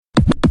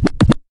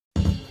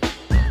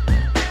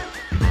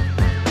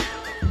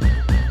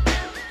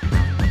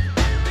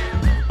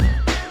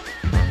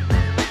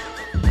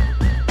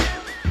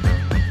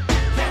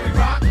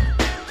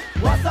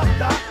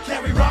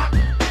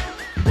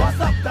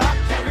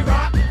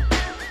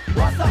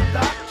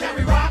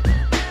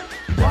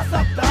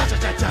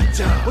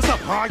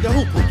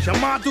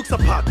my dukes are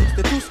pot dukes,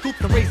 the two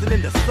scoops are raising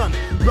in the sun.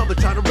 Brother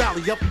try to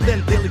rally up,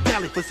 then daily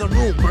tally for some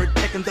room. Bird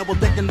decking, double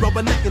decking,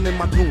 rubber necking in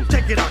my tunes.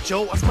 Check it out,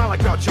 yo, I smile like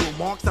Groucho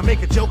Marx. I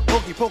make a joke,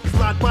 pokey poke,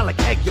 slide by like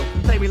egg yolk.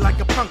 Play me like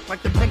a punk,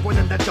 like the penguin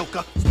and that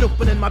joker.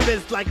 Snooping in my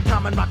biz like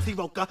Tom and Roxy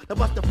Roca. The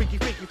bust the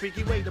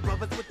freaky way, the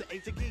brothers with the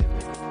ancient keys.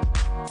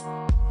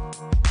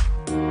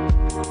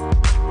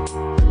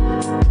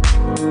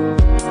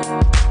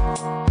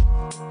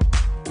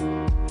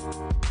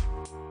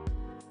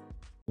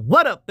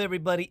 What up,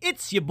 everybody?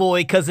 It's your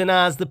boy, Cousin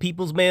Oz, the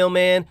People's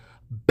Mailman,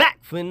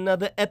 back for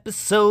another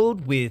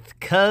episode with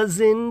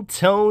Cousin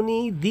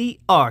Tony, the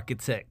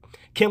Architect.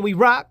 Can we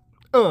rock?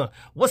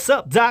 What's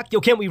up, Doc? Yo,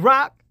 can we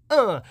rock?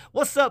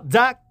 What's up,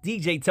 Doc?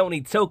 DJ Tony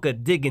Toka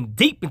digging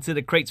deep into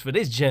the crates for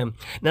this gem.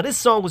 Now, this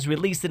song was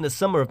released in the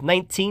summer of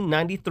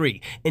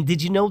 1993, and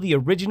did you know the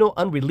original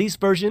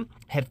unreleased version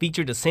had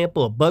featured a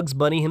sample of Bugs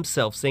Bunny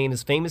himself saying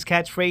his famous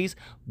catchphrase,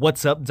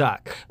 "What's up,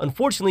 Doc?"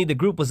 Unfortunately, the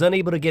group was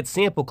unable to get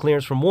sample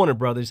clearance from Warner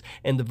Brothers,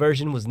 and the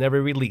version was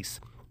never released.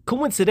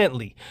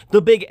 Coincidentally,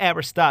 the Big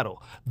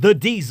Aristotle, the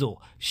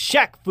Diesel,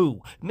 Shaq Fu,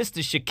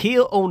 Mr.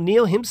 Shaquille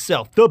O'Neal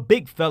himself, the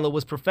big fella,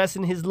 was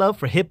professing his love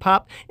for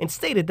hip-hop and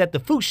stated that the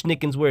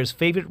Fu-Schnickens were his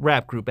favorite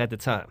rap group at the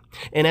time.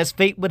 And as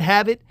fate would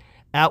have it,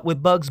 out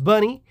with Bugs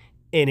Bunny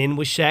and in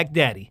with Shaq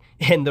Daddy.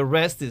 And the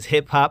rest is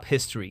hip-hop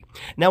history.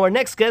 Now, our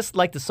next guest,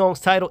 like the song's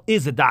title,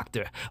 is a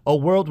doctor, a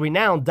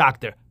world-renowned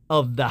doctor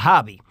of the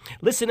hobby.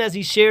 Listen as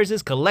he shares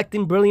his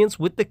collecting brilliance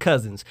with the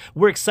cousins.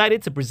 We're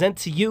excited to present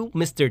to you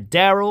Mr.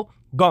 Daryl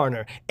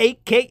Garner,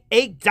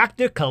 a.k.a.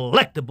 Doctor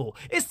Collectible.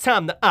 It's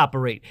time to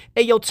operate.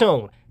 Hey, yo,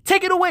 Tone,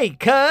 take it away,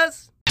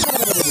 cuz.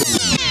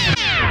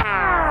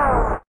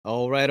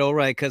 All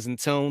right, Cousin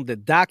Tone. The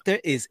doctor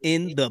is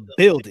in the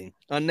building.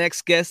 Our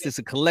next guest is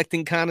a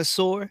collecting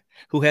connoisseur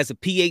who has a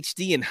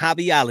PhD in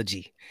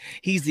hobbyology.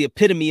 He's the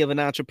epitome of an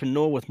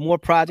entrepreneur with more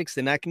projects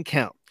than I can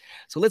count.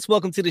 So let's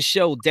welcome to the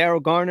show,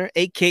 Daryl Garner,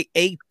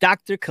 a.k.a.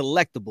 Doctor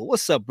Collectible.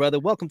 What's up,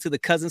 brother? Welcome to the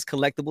Cousins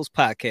Collectibles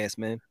podcast,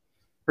 man.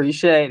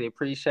 Appreciate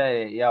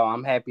it. Yo,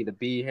 I'm happy to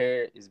be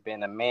here. It's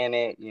been a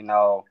minute, been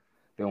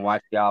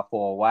watching y'all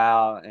for a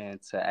while,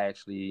 and to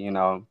actually,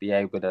 be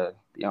able to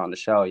be on the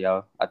show,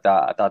 yo. I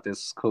thought this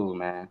was cool,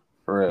 man.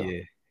 For real.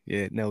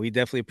 Yeah. No, we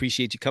definitely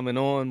appreciate you coming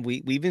on.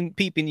 We've been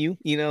peeping you,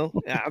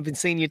 I've been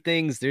seeing your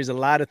things. There's a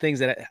lot of things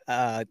that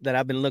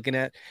I've been looking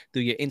at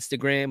through your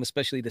Instagram,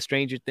 especially the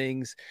Stranger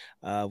Things,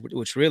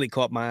 which really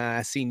caught my eye.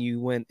 I seen you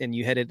went and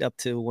you headed up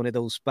to one of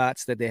those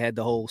spots that they had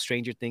the whole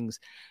Stranger Things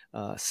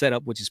set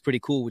up, which is pretty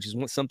cool, which is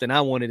something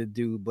I wanted to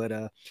do. But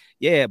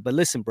but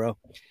listen, bro,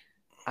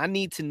 I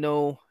need to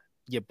know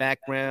your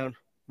background,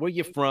 where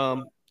you're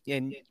from,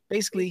 and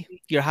basically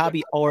your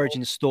hobby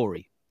origin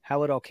story,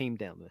 how it all came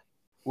down, man.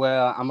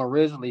 Well, I'm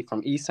originally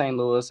from East St.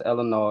 Louis,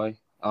 Illinois.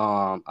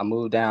 I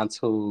moved down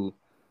to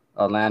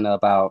Atlanta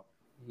about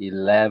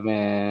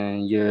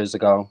 11 years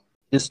ago.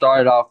 It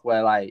started off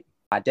where, like,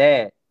 my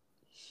dad,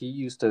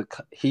 he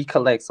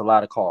collects a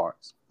lot of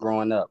cars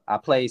growing up. I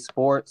played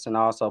sports and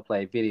also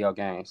played video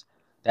games.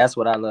 That's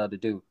what I love to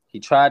do. He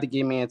tried to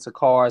get me into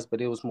cars,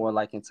 but it was more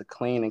like into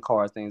cleaning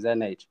cars, things of that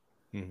nature.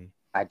 Mm-hmm.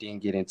 I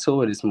didn't get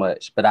into it as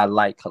much, but I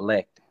like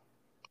collecting.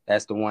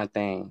 That's the one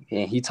thing.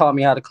 And he taught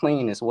me how to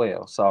clean as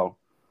well. So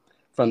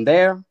from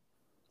there,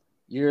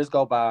 years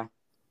go by,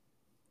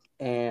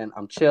 and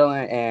I'm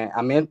chilling,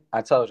 and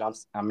I told you,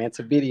 I'm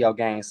into video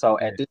games. So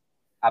at this,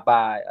 I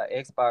buy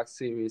an Xbox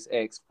Series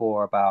X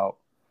for about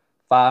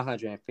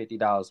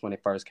 $550 when it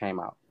first came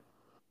out.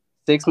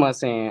 6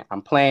 months in,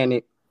 I'm playing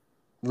it,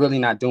 really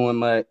not doing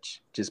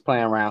much, just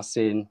playing around,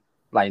 sitting,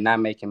 like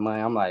not making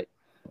money. I'm like,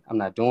 I'm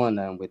not doing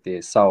nothing with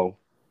this. So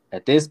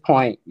at this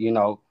point,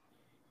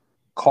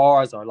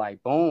 cars are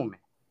like booming.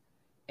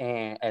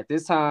 And at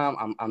this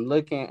time, I'm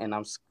looking and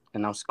I'm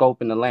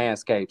scoping the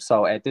landscape.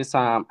 So at this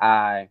time,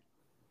 I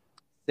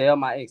sell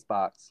my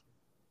Xbox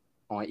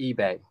on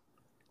eBay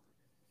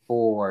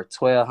for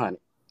 $1,200.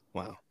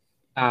 Wow.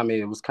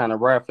 It was kind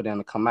of rare for them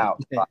to come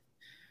out. So I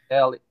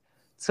sell it.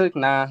 Took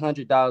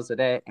 $900 of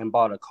that and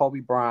bought a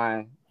Kobe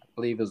Bryant, I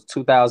believe it was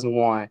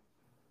 2001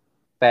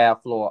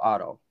 Fab Floor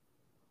Auto.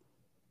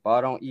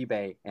 Bought on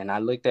eBay, and I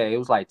looked at it. It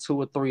was like 2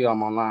 or 3 of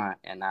them online,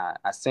 and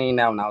I seen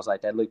that one. I was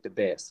like, that looked the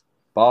best.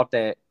 Bought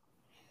that,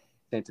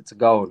 sent it to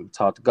Golden.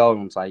 Talked to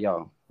Golden. Was like,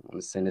 yo, I'm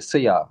gonna send this to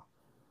y'all.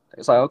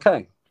 It's like,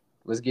 okay,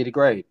 let's get it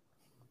graded.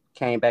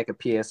 Came back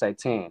at PSA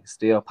 10,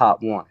 still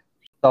pop 1.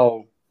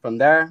 So from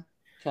there,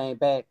 came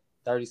back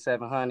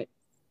 3,700,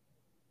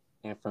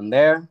 and from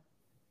there,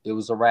 it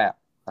was a wrap.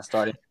 I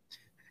started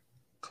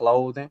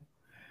clothing.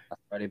 I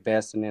started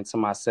investing into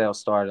myself.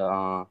 Started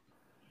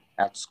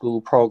after school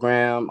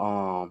program.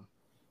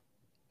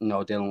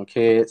 Dealing with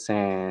kids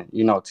and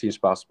teach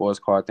about sports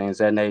car things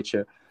of that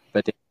nature.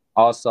 But then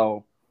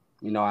also,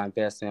 I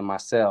invest in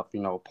myself.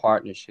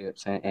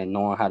 Partnerships and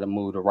knowing how to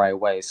move the right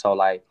way. So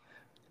like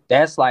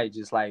that's like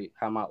just like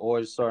how my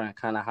origin story and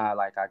kind of how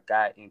like I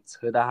got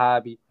into the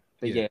hobby.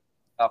 But yeah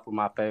off with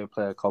my favorite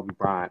player, Kobe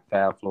Bryant,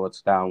 Fab Floor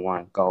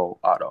 2001 Gold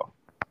Auto.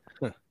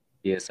 Huh.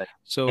 Yes.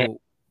 So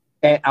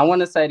and I want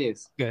to say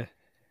this. Okay.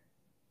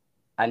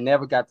 I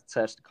never got to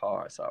touch the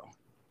car. So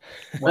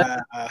Wow.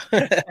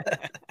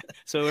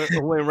 So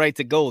it went right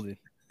to golden.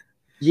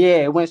 yeah,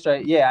 it went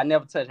straight. Yeah, I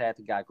never touched it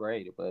after it got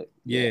graded, but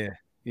Yeah.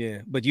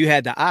 But you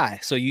had the eye.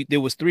 So there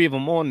was 3 of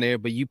them on there,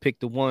 but you picked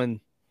the one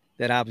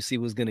that obviously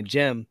was gonna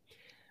gem.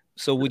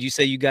 So would you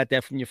say you got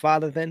that from your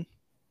father then?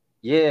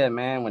 yeah,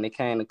 man. When it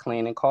came to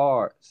cleaning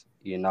cars,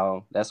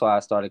 that's why I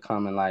started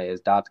coming like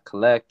as Doctor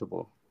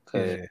Collectible.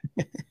 Cause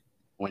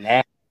when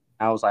that,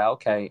 I was like,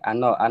 okay, I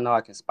know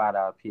I can spot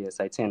out a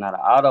PSA 10. Now the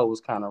auto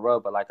was kind of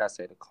rough, but like I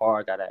said, the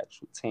car got an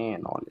actual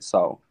 10 on it,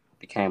 so it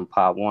became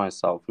Pop 1.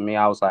 So for me,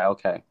 I was like,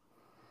 okay,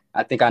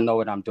 I think I know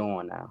what I'm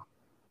doing now.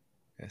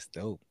 That's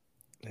dope.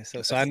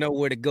 So I know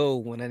where to go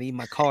when I need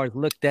my cars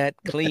looked at,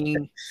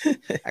 clean.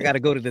 I got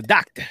to go to the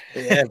doctor.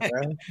 Yeah,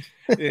 bro.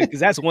 Because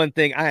that's one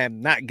thing I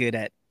am not good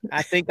at.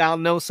 I think I'll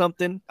know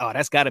something. Oh,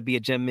 that's got to be a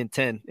Gem Mint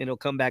 10. It'll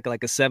come back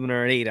like a 7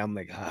 or an 8. I'm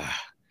like,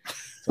 ah.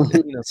 So,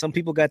 some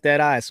people got that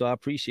eye, so I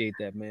appreciate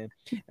that, man.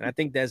 And I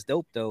think that's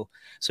dope, though.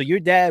 So your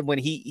dad, when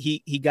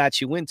he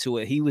got you into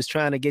it, he was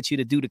trying to get you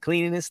to do the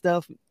cleaning and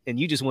stuff, and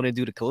you just want to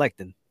do the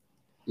collecting.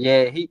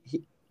 Yeah,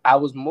 I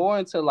was more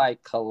into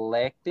like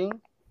collecting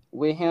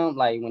with him,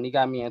 like when he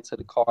got me into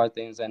the car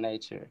things of that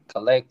nature.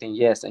 Collecting,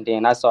 yes, and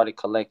then I started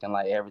collecting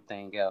like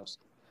everything else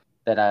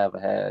that I ever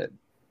had,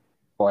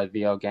 for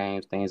video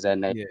games, things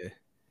of that nature,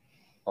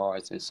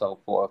 cars and so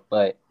forth.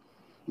 But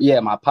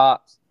yeah, my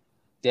pops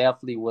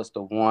definitely was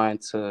the one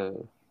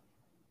to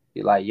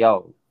be like,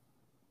 yo,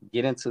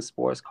 get into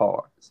sports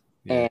cars.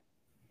 And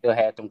still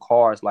had them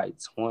cars like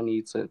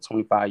 20 to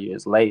 25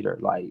 years later.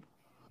 Like,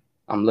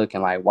 I'm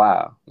looking like,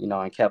 wow,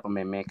 and kept them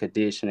in mint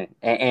condition.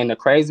 And the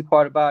crazy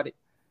part about it,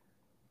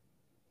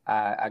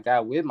 I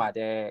got with my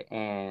dad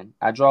and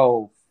I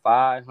drove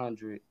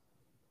 500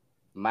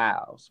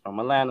 miles from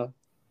Atlanta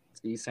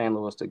to East St.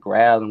 Louis to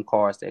grab them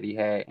cars that he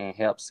had and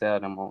help sell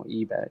them on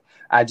eBay.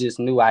 I just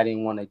knew I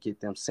didn't want to get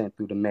them sent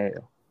through the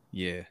mail.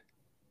 Yeah,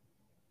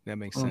 that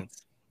makes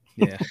sense.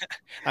 Yeah.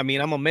 I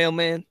mean, I'm a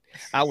mailman.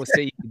 I would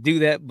say you could do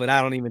that, but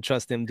I don't even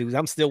trust them dudes.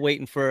 I'm still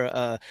waiting for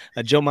a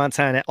Joe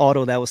Montana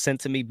auto that was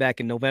sent to me back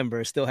in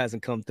November. It still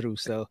hasn't come through.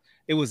 So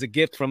it was a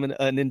gift from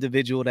an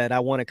individual that I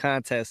won a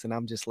contest, and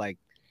I'm just like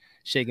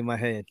shaking my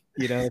head.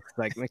 It's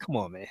like, man, come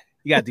on, man.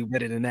 You got to do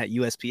better than that,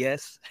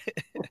 USPS.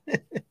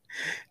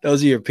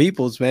 Those are your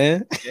peoples,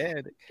 man.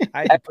 Yeah.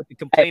 I had to put the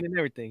complaint and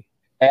everything.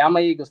 Hey, I'm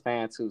an Eagles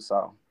fan too,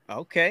 so.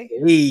 Okay.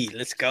 Hey,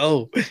 let's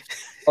go.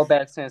 Go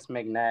back since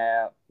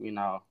McNabb,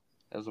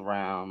 it was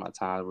around my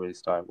time to really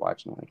start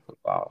watching like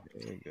football.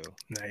 There you go.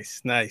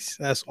 Nice.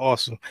 That's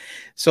awesome.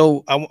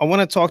 So I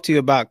want to talk to you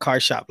about Car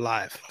Shop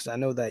Live because I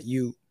know that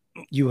you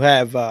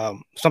have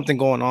something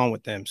going on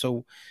with them.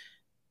 So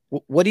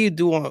what do you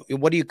do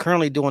what do you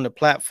currently do on the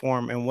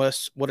platform, and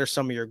what are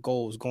some of your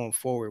goals going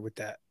forward with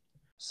that?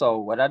 So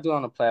what I do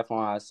on the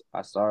platform,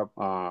 I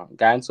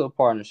got into a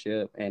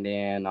partnership, and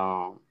then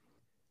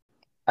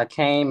I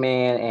came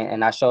in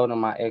and I showed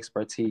them my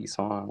expertise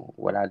on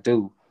what I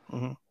do,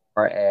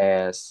 or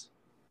as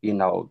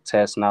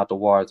testing out the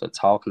waters or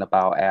talking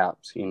about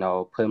apps,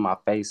 putting my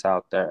face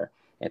out there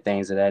and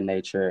things of that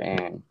nature,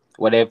 and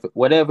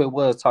whatever it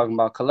was, talking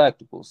about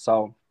collectibles.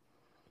 So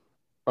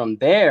from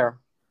there,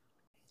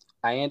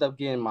 I end up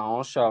getting my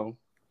own show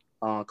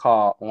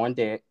called On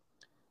Deck,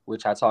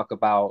 which I talk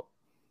about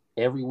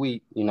every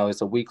week.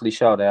 It's a weekly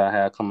show that I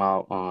have come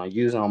out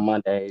usually on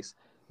Mondays.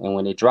 And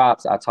when it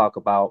drops, I talk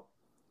about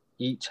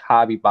each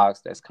hobby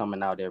box that's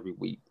coming out every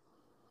week.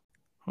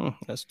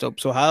 That's dope.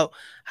 So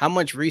how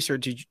much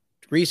research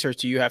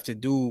do you have to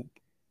do?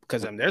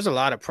 Because there's a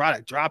lot of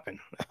product dropping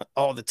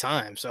all the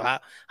time. So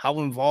how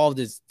involved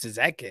does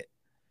that get?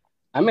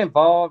 I'm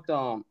involved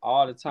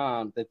all the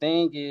time. The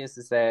thing is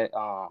that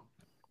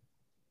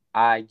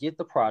I get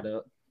the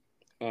product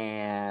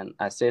and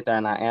I sit there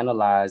and I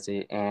analyze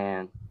it.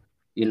 And,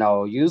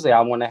 usually I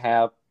want to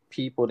have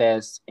people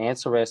that's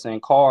interested in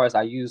cars.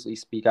 I usually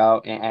speak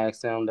out and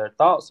ask them their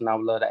thoughts, and I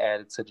would love to add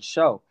it to the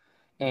show.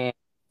 And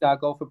I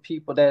go for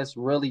people that's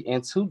really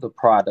into the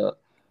product.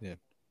 Yeah.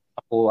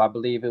 I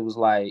believe it was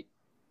like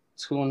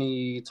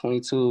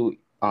 2022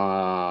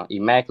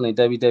 Immaculate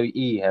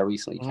WWE had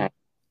recently came.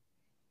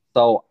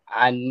 So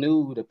I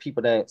knew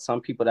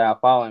some people that I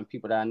follow and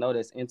people that I know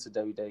that's into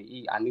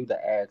WWE, I knew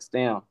to ask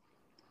them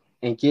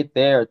and get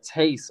their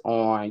taste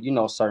on,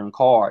 certain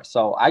cars.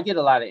 So I get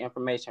a lot of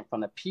information from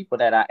the people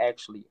that I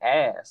actually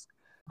ask.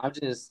 I'm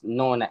just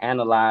knowing to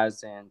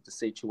analyze and the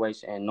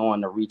situation and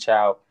knowing to reach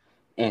out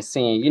and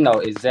seeing,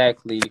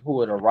 exactly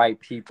who are the right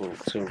people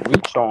to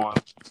reach on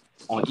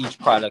each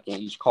product and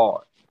each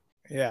card.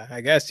 Yeah,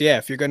 I guess. Yeah,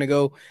 if you're gonna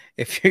go,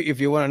 if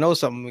you want to know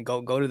something,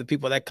 go to the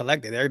people that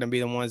collect it. They're gonna be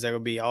the ones that will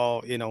be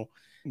all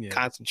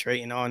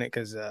concentrating on it.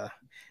 Because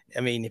I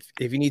mean,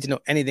 if you need to know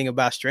anything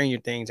about Stranger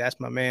Things, ask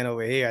my man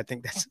over here. I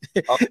think that's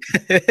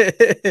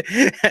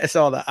that's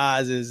all the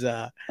odds is.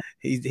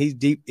 He's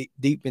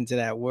deep into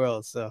that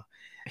world. So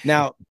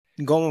now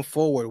going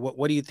forward,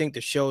 what do you think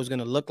the show is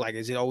gonna look like?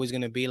 Is it always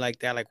gonna be like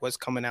that? Like what's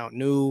coming out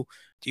new?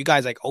 Do you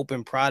guys like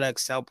open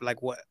products? Help?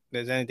 Like what?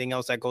 There's anything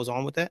else that goes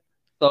on with that?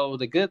 So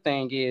the good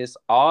thing is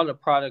all the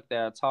product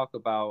that I talk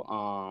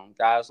about,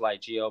 guys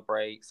like Geo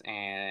Breaks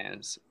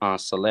and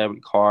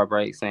Celebrity Car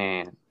Breaks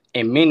and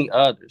many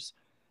others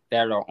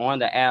that are on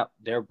the app,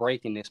 they're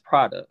breaking this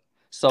product.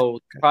 So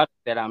the product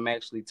that I'm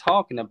actually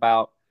talking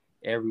about,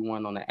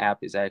 everyone on the app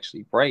is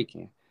actually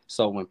breaking.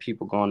 So when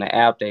people go on the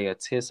app, they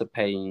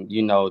anticipating,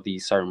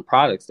 these certain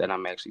products that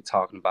I'm actually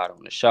talking about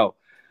on the show,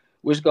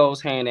 which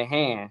goes hand in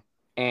hand.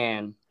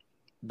 And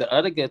the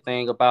other good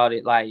thing about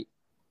it, like,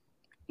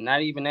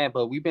 not even that,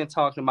 but we've been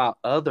talking about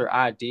other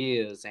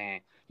ideas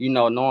and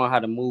knowing how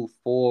to move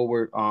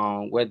forward.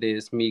 Whether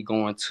it's me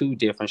going to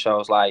different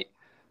shows, like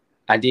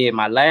I did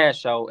my last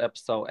show,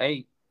 episode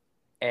 8,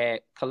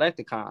 at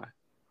Collecticon,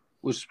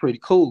 which is pretty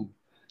cool.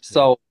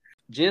 So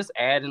just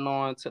adding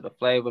on to the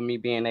flavor, me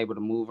being able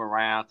to move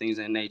around, things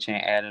in nature,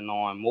 and adding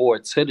on more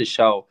to the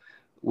show,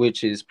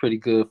 which is pretty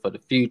good for the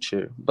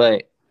future.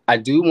 But I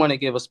do want to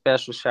give a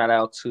special shout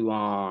out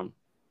to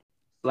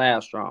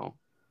Slab Strong,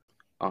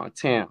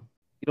 Tim.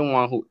 You're the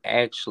one who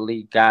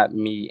actually got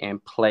me in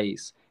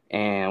place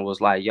and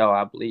was like, yo,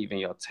 I believe in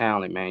your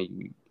talent,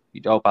 man.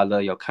 You dope. I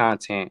love your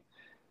content.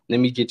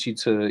 Let me get you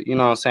to, you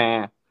know what I'm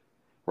saying,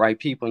 right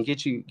people and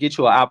get you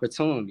an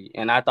opportunity.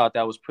 And I thought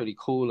that was pretty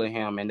cool of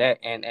him. And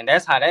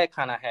that's how that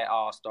kind of had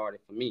all started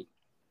for me.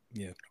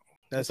 Yeah.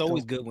 That's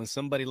always good when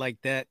somebody like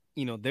that,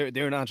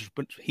 they're an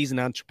entrepreneur. He's an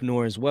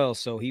entrepreneur as well.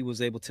 So he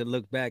was able to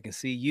look back and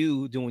see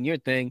you doing your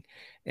thing.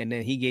 And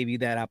then he gave you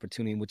that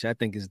opportunity, which I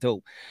think is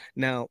dope.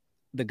 Now,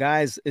 the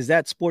guys, is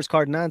that Sports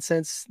Card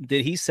Nonsense?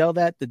 Did he sell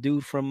that? The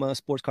dude from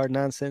Sports Card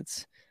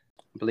Nonsense?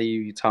 I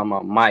believe you're talking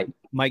about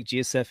Mike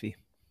Giuseppe.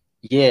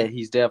 Yeah,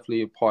 he's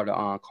definitely a part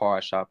of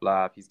Car Shop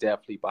Live. He's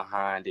definitely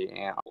behind it.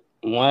 And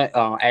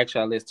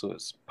actually, I listen to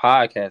his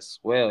podcast as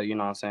well. You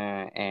know what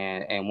I'm saying?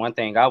 And one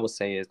thing I would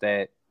say is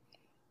that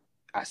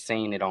I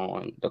seen it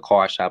on the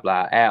Car Shop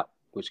Live app,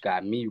 which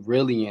got me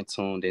really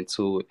tuned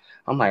into it.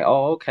 I'm like,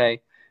 oh,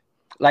 okay.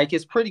 Like,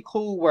 it's pretty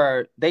cool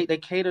where they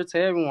cater to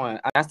everyone.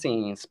 I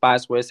seen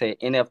spots where it said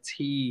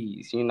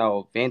NFTs,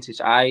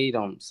 vintage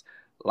items,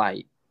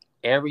 like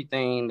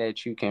everything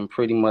that you can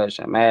pretty much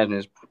imagine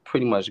is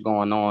pretty much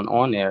going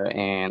on there.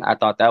 And I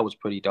thought that was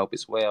pretty dope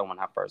as well when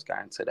I first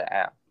got into the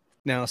app.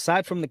 Now,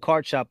 aside from the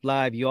Card Shop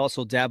Live, you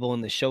also dabble in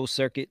the show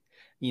circuit.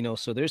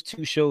 So there's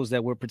 2 shows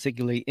that we're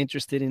particularly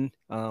interested in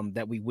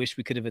that we wish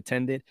we could have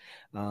attended.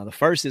 The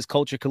first is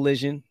Culture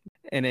Collision,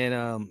 and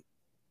then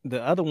the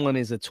other one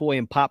is a toy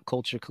and pop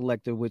culture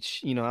collector,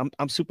 which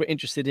I'm super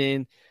interested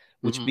in,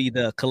 which be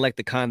the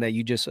Collecticon that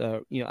you just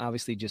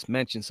obviously just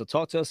mentioned. So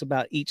talk to us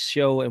about each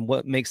show and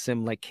what makes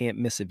them like can't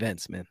miss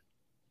events, man.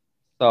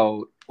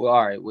 So, well,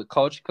 all right, with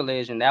Culture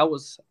Collision, that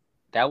was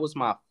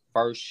my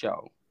first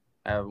show.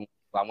 I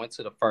went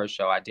to the first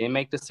show. I didn't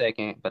make the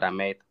second, but I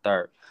made the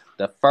third.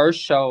 The first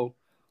show,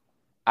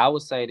 I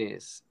would say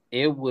this,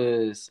 it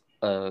was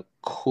a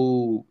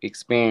cool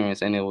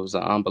experience, and it was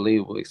an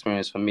unbelievable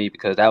experience for me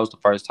because that was the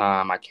first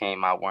time I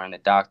came out wearing a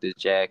doctor's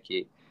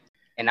jacket,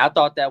 and I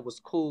thought that was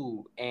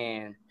cool.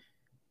 And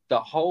the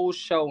whole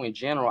show in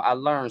general, I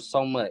learned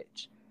so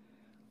much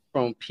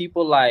from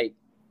people like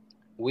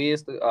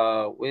Wiz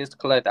the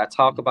Collector. I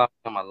talk about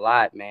him a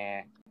lot,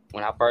 man.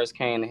 When I first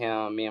came to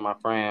him, me and my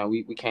friend,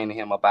 we came to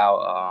him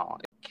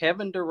about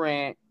Kevin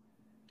Durant,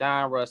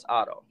 Don Russ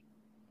Otto,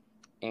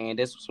 and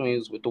this was when he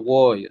was with the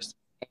Warriors.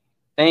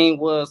 Thing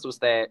was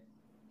that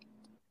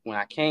when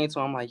I came to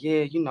him, I'm like,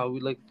 yeah,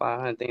 we look for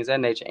 500 things of that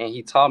nature. And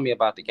he taught me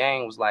about the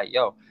game, was like,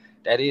 yo,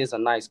 that is a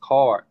nice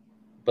card.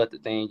 But the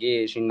thing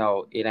is,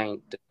 it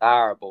ain't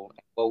desirable.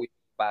 And what we mean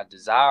by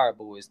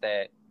desirable is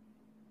that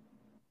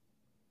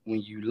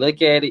when you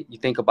look at it, you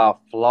think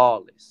about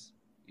flawless.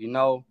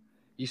 You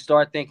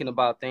start thinking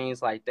about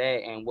things like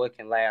that and what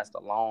can last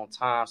a long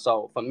time.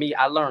 So for me,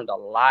 I learned a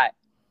lot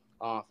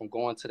from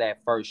going to that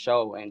first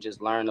show and just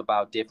learn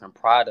about different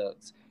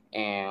products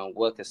and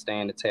what can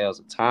stand the tales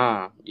of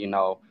time,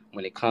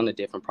 when it comes to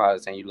different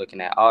products and you're looking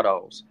at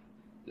autos.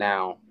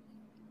 Now,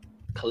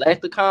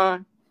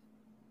 Collecticon,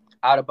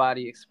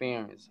 out-of-body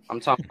experience. I'm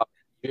talking about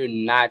you're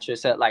not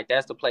yourself. Like,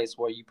 that's the place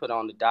where you put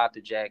on the doctor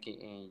jacket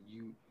and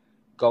you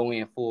go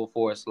in full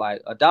force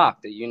like a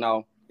doctor,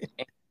 And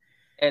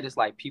it's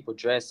like people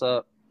dress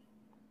up.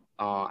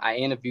 I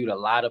interviewed a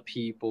lot of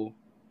people.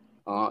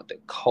 The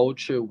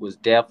culture was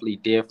definitely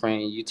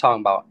different. You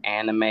talking about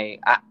anime.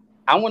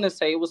 I want to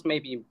say it was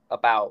maybe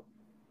about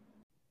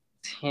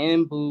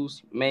 10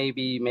 booths,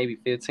 maybe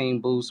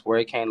 15 booths where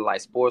it came to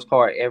like sports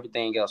card.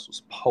 Everything else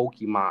was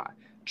Pokemon,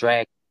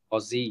 Dragon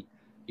Ball Z.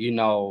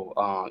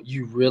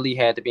 You really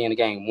had to be in the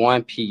game.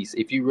 One Piece.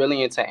 If you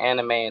really into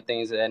anime and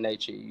things of that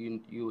nature,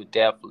 you would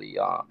definitely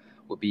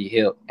would be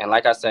hip. And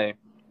like I say,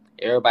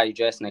 everybody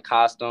dressing in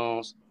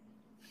costumes.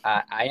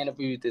 I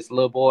interviewed this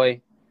little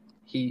boy.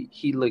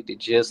 He looked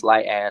just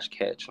like Ash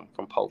Ketchum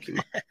from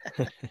Pokemon.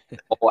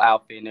 Whole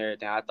outfit and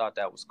everything. I thought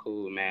that was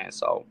cool, man.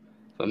 So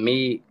for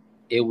me,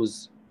 it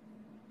was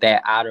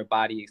that outer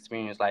body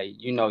experience. Like,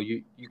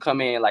 you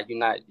come in like you're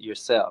not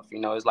yourself.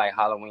 It's like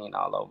Halloween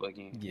all over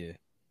again. Yeah.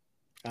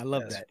 I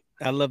love that.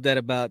 I love that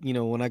about,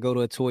 when I go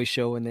to a toy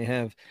show and they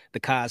have the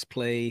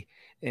cosplay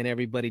and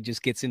everybody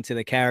just gets into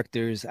the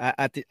characters.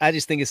 I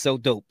just think it's so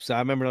dope. So I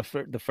remember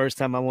the first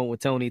time I went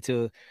with Tony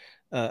to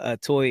a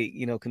toy,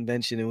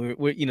 convention, and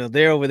we're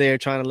they're over there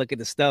trying to look at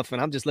the stuff,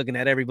 and I'm just looking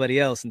at everybody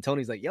else. And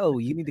Tony's like, "Yo,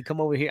 you need to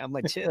come over here." I'm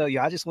like, "Chill,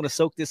 yo, I just want to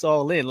soak this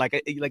all in."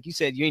 Like you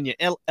said, you're in your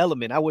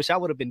element. I wish I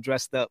would have been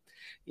dressed up,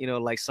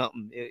 like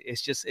something.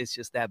 It's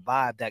just that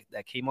vibe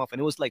that came off, and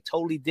it was like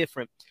totally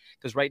different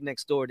because right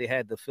next door they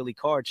had the Philly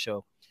card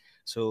show.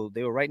 So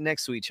they were right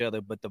next to each other,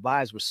 but the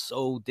vibes were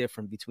so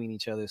different between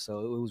each other. So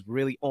it was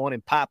really on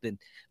and popping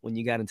when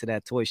you got into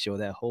that toy show,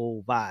 that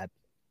whole vibe.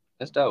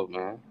 That's dope,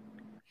 man.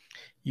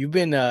 You've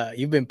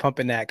been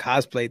pumping that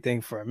cosplay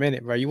thing for a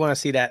minute, bro. You want to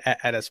see that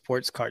at a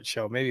sports card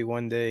show? Maybe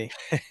one day.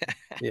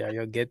 Yeah,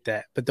 you'll get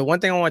that. But the one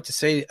thing I want to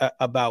say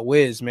about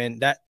Wiz, man,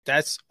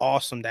 that's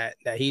awesome. That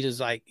he just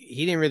like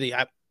he didn't really.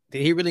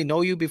 Did he really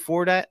know you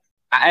before that?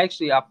 I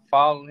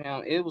followed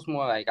him. It was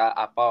more like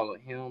I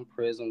followed him,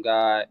 Prism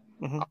God.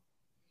 Mm-hmm.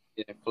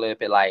 Didn't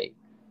flip it, like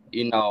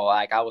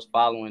like I was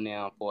following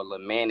them for a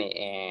little minute,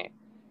 and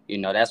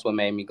that's what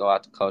made me go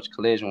out to Coach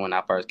Collision when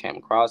I first came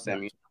across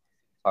them.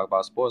 Talk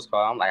about sports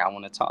car. I'm like, I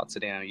want to talk to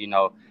them.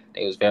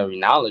 They was very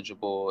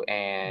knowledgeable,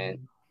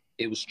 and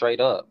it was straight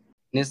up.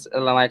 And it's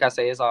like I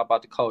say, it's all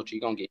about the culture.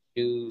 You're gonna get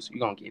shoes, you're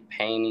gonna get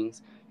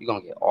paintings, you're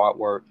gonna get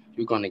artwork,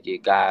 you're gonna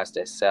get guys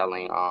that's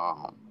selling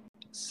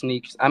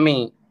sneakers. I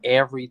mean,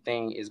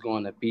 everything is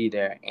going to be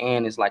there,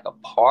 and it's like a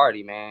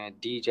party, man.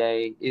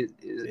 DJ is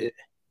a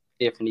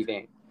different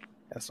event.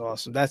 That's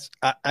awesome. That's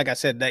like I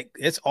said, like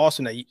it's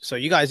awesome that so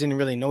you guys didn't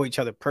really know each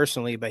other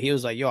personally, but he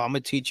was like, "Yo, I'm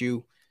gonna teach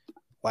you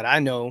what I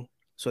know."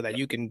 So that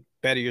you can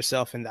better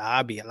yourself in the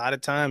hobby. A lot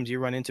of times you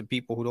run into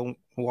people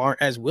who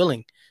aren't as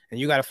willing, and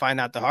you got to find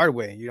out the hard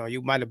way.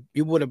 You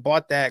would have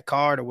bought that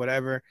card or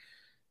whatever,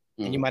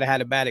 and you might have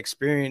had a bad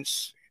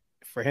experience.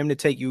 For him to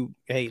take you,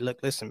 hey,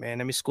 look, listen, man,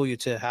 let me school you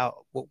to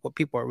what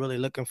people are really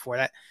looking for.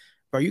 That,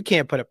 bro, you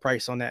can't put a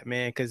price on that,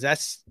 man, because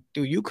that's,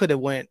 dude, you could have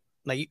went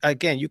like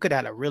again, you could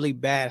have had a really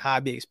bad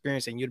hobby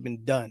experience and you'd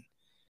been done.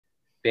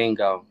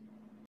 Bingo.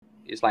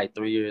 It's like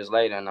 3 years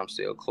later, and I'm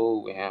still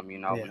cool with him.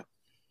 Yeah.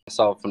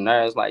 So from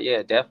there, it's like,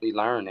 yeah, definitely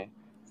learning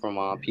from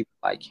people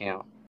like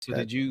him. So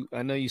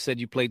I know you said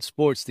you played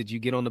sports. Did you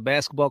get on the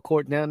basketball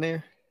court down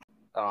there?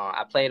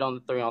 I played on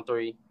the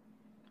 3-on-3,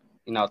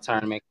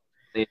 tournament.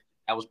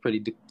 That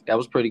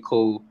was pretty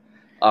cool.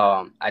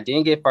 I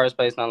didn't get first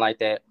place, nothing like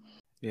that.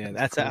 Yeah,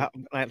 that's cool.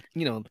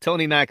 How,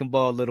 Tony and I can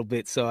ball a little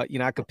bit. So,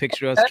 I could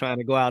picture us trying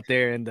to go out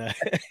there and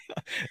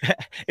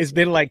it's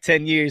been like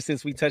 10 years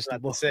since we touched the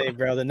ball. Say,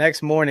 bro, the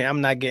next morning I'm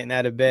not getting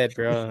out of bed,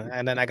 bro.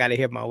 And then I got to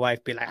hear my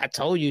wife be like, I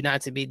told you not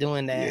to be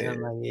doing that. Yeah.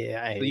 And I'm like,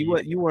 yeah. So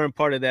you weren't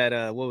part of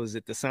that, what was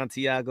it, the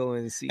Santiago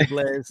and C.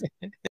 Blaise?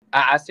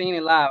 I seen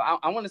it live.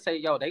 I want to say,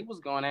 yo, they was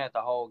going at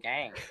the whole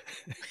game.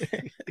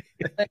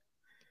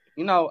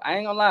 I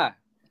ain't gonna lie.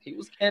 He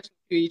was catching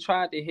you. He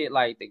tried to hit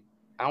like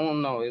I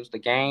don't know, it was the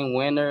game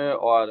winner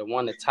or the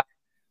one that top.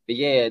 But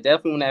yeah,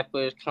 definitely when that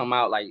footage come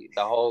out, like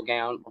the whole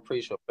game, I'm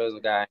pretty sure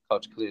President Guy and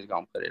Coach Clear is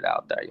gonna put it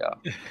out there, y'all.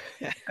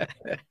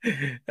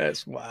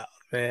 That's wild,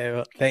 man.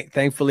 Well,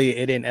 thankfully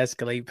it didn't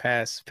escalate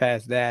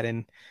past that,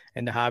 and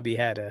the hobby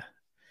had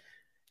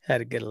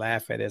a good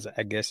laugh at it,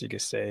 I guess you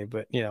could say.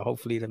 But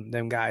hopefully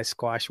them guys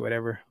squash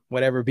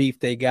whatever beef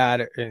they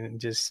got and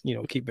just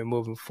keep it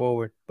moving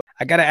forward. But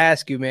I gotta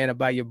ask you, man,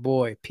 about your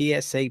boy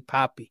PSA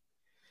Poppy.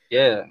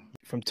 Yeah.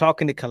 From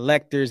talking to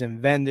collectors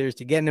and vendors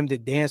to getting them to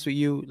dance with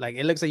you, like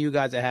it looks like you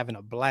guys are having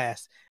a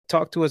blast.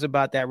 Talk to us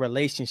about that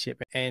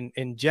relationship and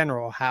in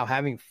general, how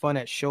having fun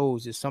at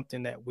shows is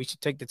something that we should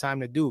take the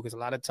time to do, because a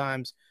lot of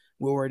times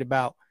we're worried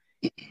about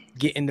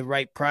getting the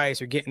right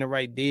price or getting the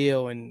right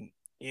deal, and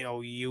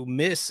you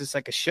miss. It's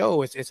like a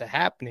show. It's a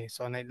happening.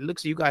 So and it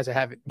looks like you guys are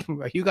having.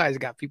 You guys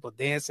got people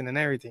dancing and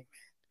everything.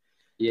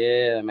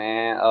 Yeah,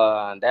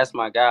 man. That's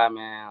my guy,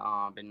 man.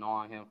 Been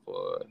knowing him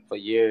for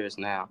years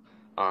now.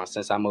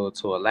 Since I moved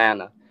to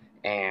Atlanta,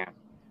 and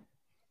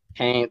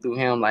came through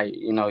him, like,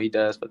 he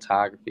does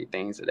photography,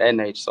 things of that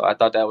nature. So I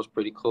thought that was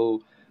pretty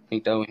cool.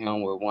 Linked up with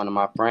him with one of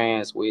my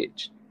friends,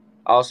 which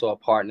also a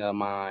partner of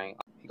mine.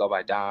 He go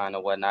by Don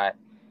or whatnot.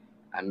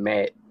 I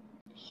met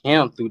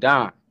him through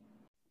Don.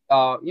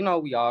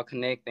 We all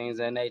connect, things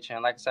of that nature.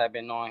 And like I said, I've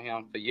been knowing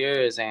him for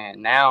years,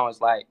 and now it's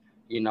like,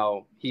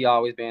 he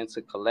always been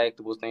into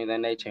collectibles, things of that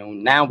nature.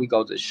 And now we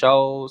go to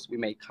shows, we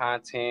make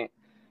content.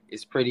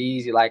 It's pretty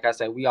easy. Like I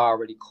said, we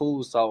already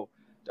cool. So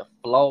the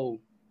flow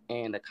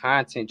and the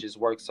content just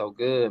works so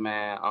good,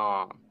 man.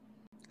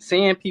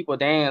 Seeing people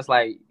dance,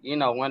 like,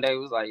 one day it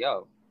was like,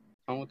 yo,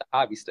 come with the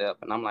hobby step.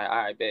 And I'm like, all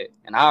right, bet.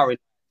 And I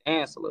already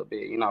dance a little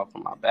bit,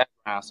 from my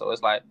background. So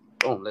it's like,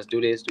 boom, let's do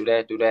this, do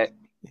that, do that.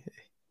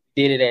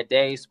 Did it at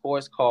Dave's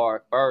Sports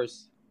Card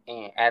first.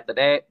 And after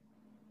that,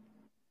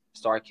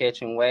 start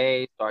catching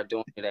waves, start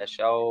doing it at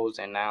shows.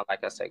 And now,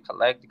 like I said,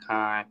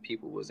 Collecticon,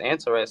 people was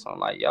interested. I'm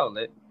like, yo,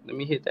 let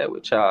me hit that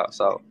with y'all.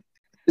 So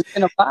it's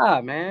been a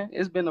vibe, man.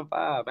 It's been a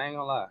vibe. I ain't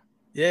gonna lie.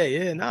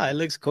 Yeah. No, it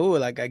looks cool.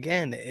 Like,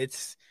 again,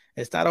 it's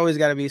it's not always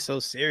got to be so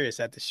serious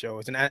at the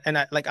shows.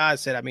 And like I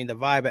said, I mean, the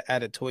vibe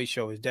at a toy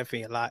show is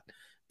definitely a lot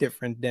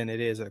different than it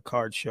is at a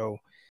card show.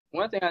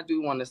 One thing I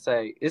do want to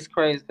say, it's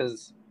crazy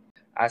because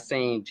I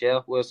seen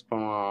Jeff was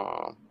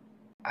from,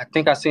 I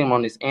think I seen him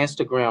on his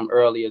Instagram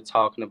earlier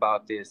talking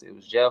about this. It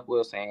was Jeff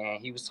Wilson,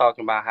 and he was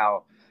talking about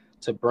how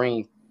to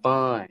bring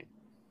fun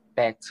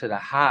back to the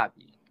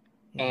hobby.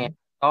 And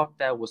I thought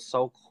that was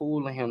so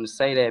cool of him to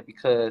say that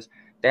because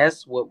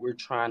that's what we're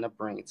trying to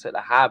bring to the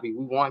hobby.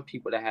 We want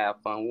people to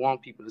have fun. We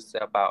want people to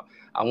step out.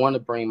 I want to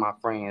bring my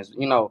friends,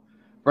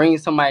 bring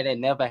somebody that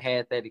never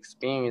had that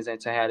experience and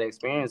to have that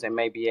experience and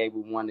maybe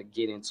able to want to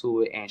get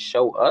into it and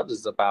show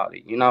others about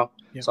it, Yeah.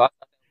 So I thought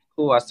that was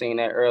cool. I seen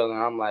that earlier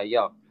and I'm like,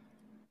 yo,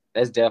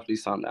 that's definitely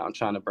something that I'm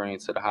trying to bring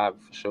to the hobby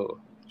for sure.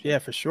 Yeah,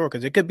 for sure.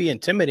 Because it could be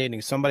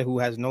intimidating. Somebody who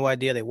has no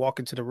idea, they walk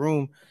into the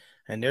room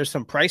and there's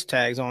some price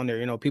tags on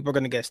there. People are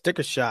going to get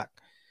sticker shock.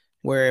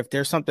 Where if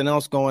there's something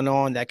else going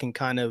on that can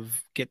kind of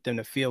get them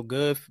to feel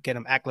good, get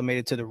them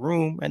acclimated to the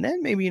room, and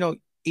then maybe,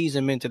 ease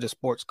them into the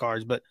sports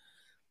cards. But,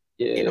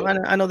 Yeah.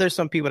 I know there's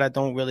some people that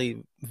don't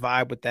really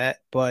vibe with that.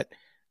 But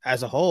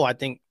as a whole, I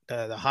think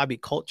the hobby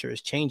culture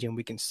is changing.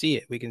 We can see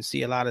it. We can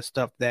see a lot of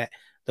stuff that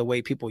the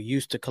way people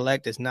used to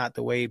collect is not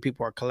the way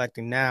people are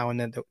collecting now, and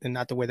then and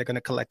not the way they're going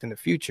to collect in the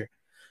future.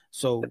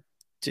 So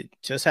to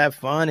just have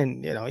fun,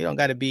 and you don't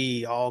got to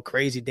be all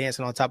crazy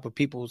dancing on top of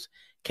people's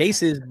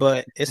cases,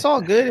 but it's all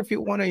good if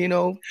you want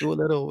to, do a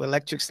little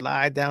electric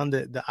slide down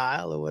the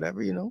aisle or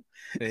whatever.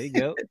 There you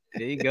go.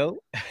 There you go.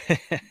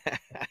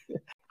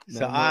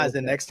 So Oz,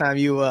 the next time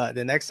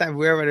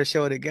we're ever to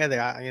show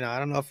together, I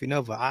don't know if you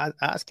know, but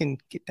Oz can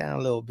get down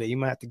a little bit. You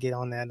might have to get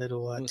on that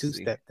little We'll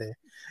two-step there.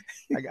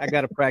 I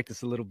got to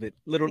practice a little bit,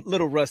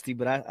 little rusty,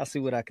 but I'll see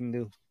what I can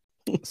do.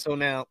 So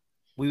now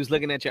we was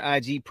looking at your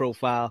IG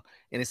profile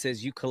and it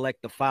says you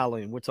collect the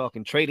following. We're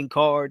talking trading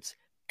cards,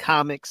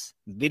 comics,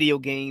 video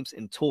games,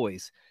 and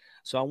toys.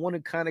 So I want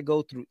to kind of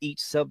go through each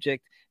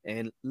subject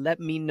and let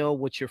me know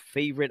what's your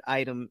favorite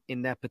item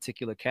in that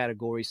particular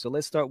category. So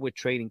let's start with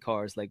trading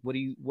cards. Like,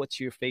 what's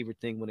your favorite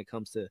thing when it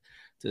comes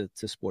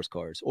to sports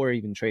cards or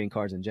even trading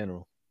cards in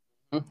general?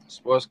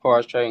 Sports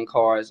cards, trading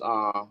cards.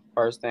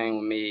 First thing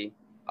with me,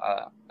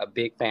 a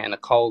big fan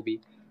of Kobe.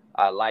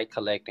 I like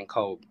collecting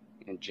Kobe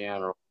in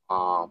general.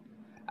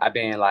 I've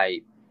been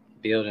like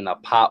building a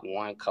Pop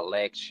One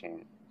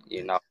collection,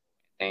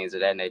 things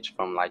of that nature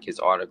from like his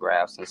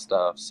autographs and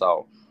stuff.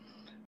 So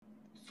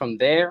from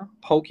there,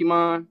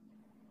 Pokemon,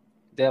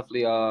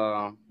 definitely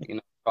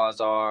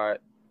Charizard,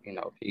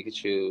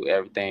 Pikachu,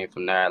 everything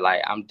from there.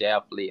 Like I'm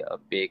definitely a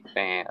big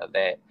fan of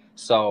that.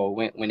 So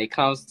when it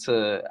comes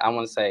to, I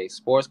want to say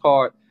sports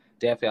card,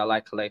 definitely I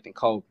like collecting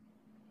Kobe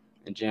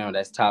in general.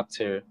 That's top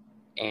tier.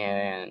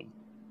 And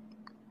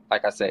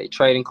like I say,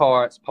 trading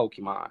cards,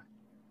 Pokemon.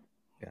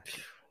 Yeah.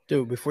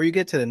 Dude, before you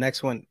get to the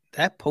next one,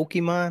 that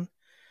Pokemon,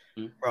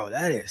 bro,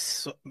 that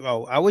is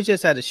bro. I was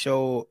just at a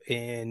show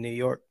in New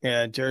York,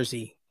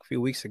 Jersey a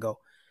few weeks ago.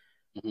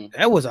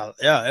 It was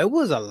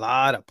a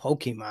lot of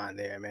Pokemon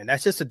there, man.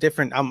 That's just a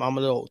different. I'm a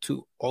little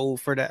too old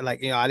for that.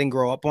 Like, I didn't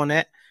grow up on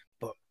that.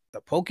 But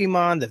the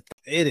Pokemon,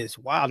 it is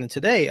wild. And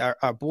today,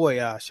 our boy,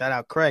 shout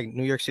out Craig,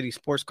 New York City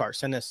Sports Card,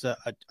 sent us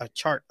a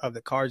chart of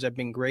the cards that have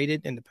been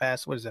graded in the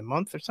past, what is it,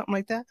 month or something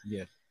like that?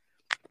 Yeah.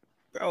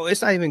 Bro,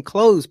 it's not even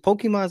close.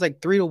 Pokemon's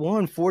like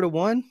 3-1,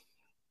 4-1,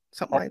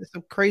 something like that.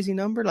 Some crazy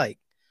number. Like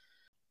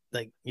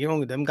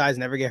them guys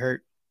never get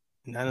hurt.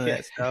 None of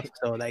that stuff.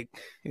 So like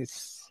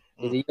it's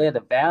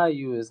the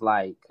value is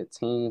like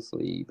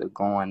continuously either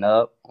going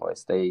up or it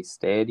stays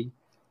steady.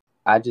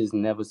 I just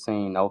never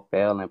seen no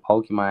fail in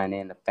Pokemon,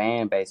 and the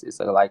fan base.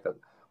 It's like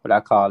what I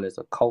call is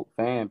a cult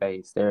fan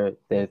base. They're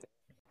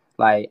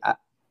like,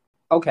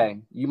 okay,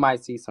 you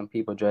might see some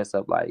people dress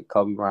up like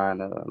Kobe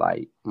Bryant or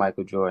like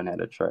Michael Jordan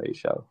at a trade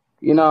show,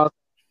 a little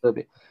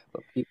bit,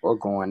 but people are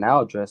going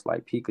out dressed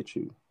like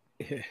Pikachu.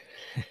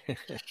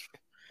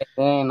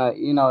 And it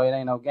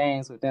ain't no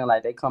games with them.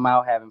 Like they come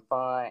out having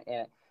fun,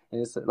 and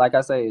it's like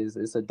I say,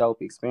 it's a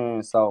dope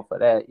experience. So for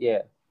that, yeah,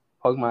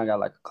 Pokemon got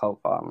like a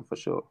cult following for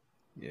sure.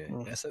 Yeah,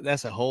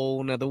 that's a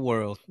whole nother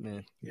world,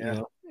 man.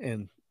 Yeah.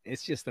 And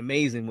it's just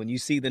amazing when you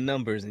see the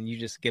numbers and you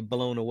just get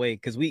blown away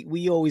because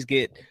we always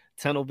get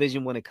tunnel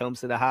vision when it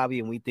comes to the hobby,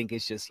 and we think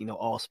it's just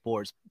all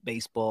sports,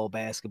 baseball,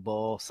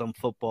 basketball, some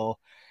football,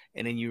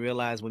 and then you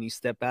realize when you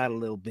step out a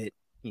little bit,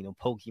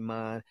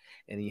 Pokemon,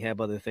 and you have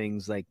other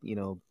things like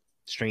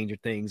Stranger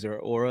Things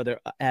or other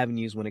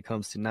avenues when it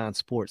comes to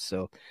non-sports.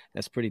 So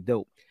that's pretty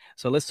dope.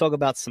 So let's talk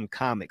about some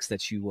comics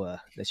that you're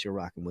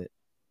rocking with.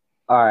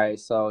 All right,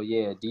 so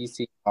yeah,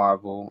 DC,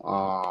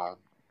 Marvel.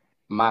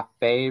 My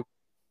favorite,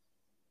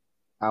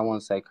 I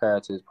want to say,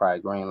 character is probably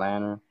Green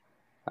Lantern.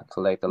 I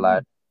collect a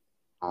lot.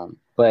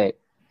 But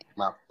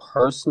my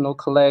personal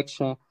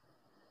collection,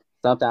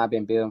 something I've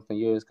been building for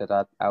years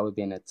because I've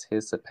been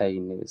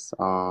anticipating this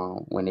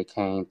when it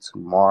came to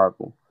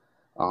Marvel.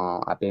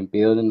 I've been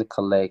building the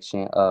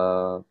collection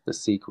of the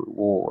Secret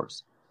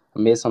Wars.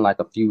 I'm missing like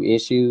a few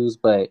issues,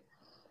 but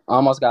I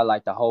almost got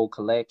like the whole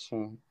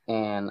collection.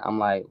 And I'm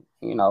like,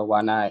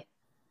 why not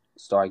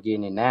start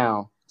getting it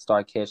now,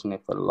 start catching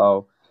it for the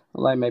low.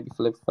 I'm like maybe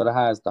flip it for the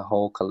highs, the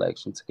whole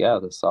collection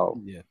together.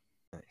 So Yeah.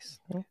 Nice.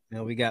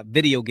 Now we got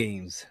video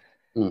games.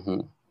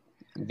 hmm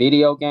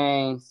video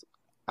games,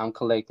 I'm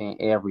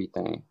collecting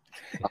everything.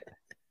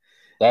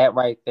 That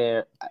right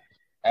there.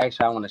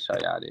 Actually, I want to show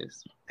y'all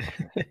this.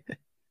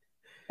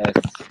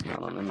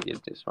 Hold on, let me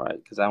get this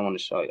right because I want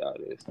to show y'all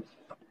this.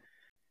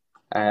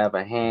 I have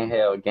a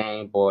handheld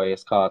Game Boy.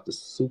 It's called the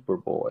Super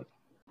Boy.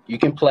 You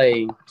can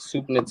play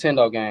Super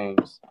Nintendo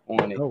games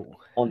on it. Oh,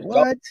 on the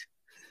what?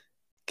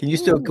 Can we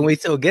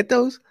still get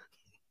those?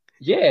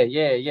 Yeah.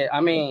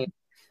 I mean,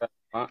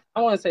 I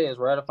want to say it's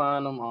rare to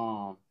find them.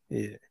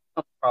 Yeah.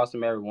 I come across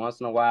them every once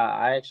in a while.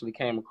 I actually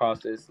came across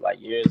this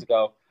like years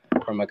ago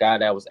from a guy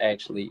that was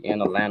actually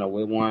in Atlanta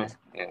with one,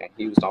 and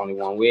he was the only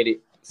one with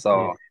it.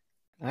 So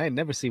I ain't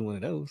never seen one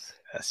of those.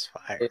 That's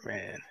fire,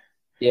 man.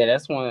 yeah,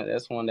 that's one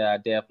that I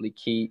definitely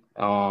keep.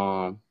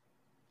 Like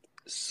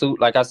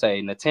I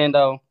say,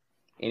 Nintendo,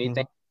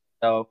 anything,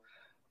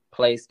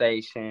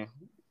 PlayStation,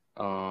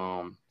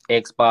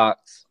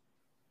 Xbox.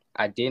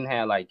 I didn't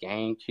have like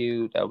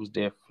GameCube. That was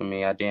different for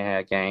me. I didn't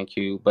have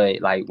GameCube, but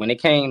like when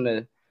it came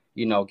to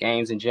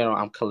games in general,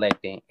 I'm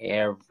collecting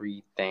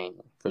everything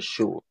for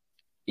sure.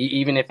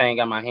 Even if I ain't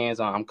got my hands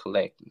on, I'm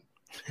collecting.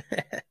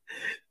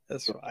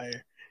 That's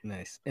fire.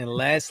 Nice. And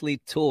lastly,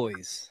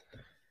 toys.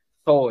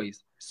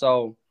 Toys.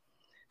 So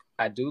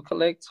I do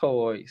collect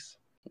toys,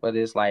 whether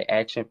it's like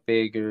action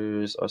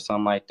figures or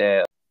something like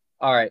that.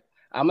 All right,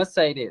 I'm gonna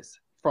say this.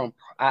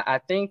 I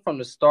think from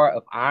the start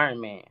of Iron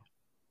Man,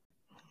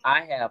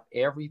 I have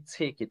every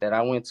ticket that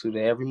I went to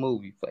every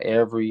movie, for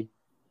every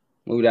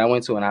movie that I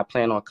went to, and I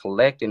plan on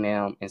collecting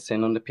them and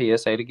send them to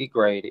PSA to get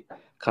graded,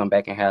 come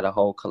back and have the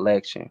whole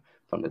collection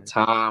from the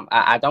time.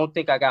 I don't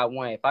think I got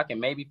one. If I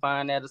can maybe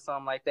find that or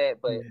something like that,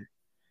 but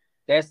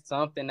that's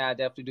something I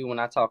definitely do when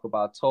I talk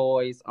about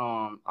toys.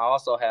 I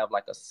also have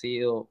like a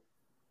sealed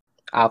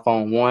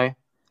iPhone 1.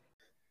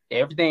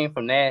 Everything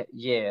from that,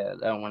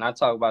 when I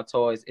talk about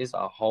toys, it's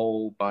a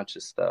whole bunch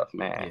of stuff,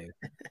 man.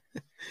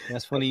 Yeah.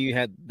 That's funny you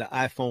had the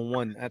iPhone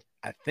 1.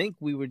 I think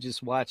we were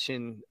just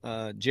watching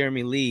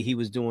Jeremy Lee. He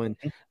was doing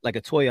like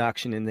a toy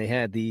auction, and they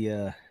had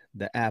the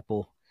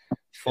Apple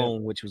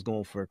phone, which was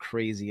going for a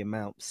crazy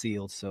amount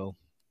sealed. So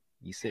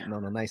you sitting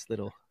on a nice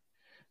little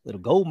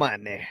gold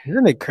mine there.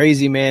 Isn't it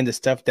crazy, man? The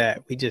stuff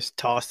that we just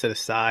toss to the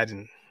side,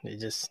 and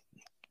it just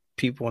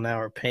people now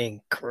are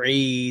paying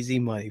crazy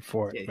money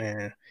for it,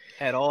 man.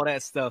 Had all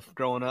that stuff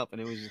growing up,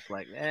 and it was just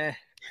like,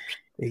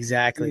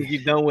 exactly.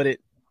 You're done with it.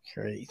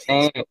 Crazy.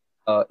 And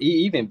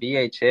even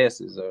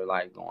VHSs are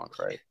like going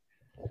crazy.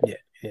 Yeah.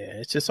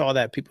 It's just all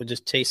that people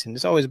just chasing.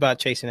 It's always about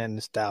chasing that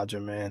nostalgia,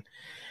 man.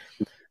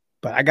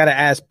 But I gotta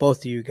ask both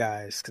of you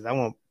guys because I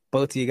want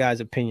both of you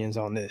guys' opinions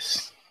on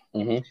this.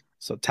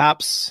 So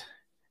Topps,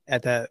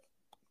 at that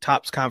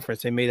Topps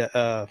conference, they made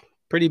a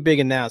pretty big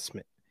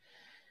announcement.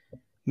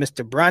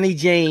 Mr. Bronny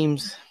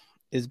James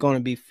is going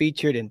to be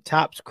featured in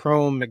Topps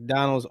Chrome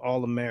McDonald's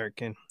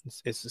All-American.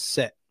 It's a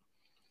set.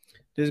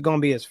 This is going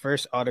to be his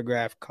first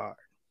autograph card.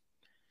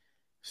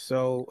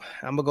 So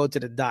I'm going to go to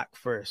the doc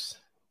first.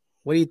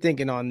 What are you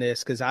thinking on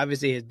this? Because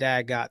obviously his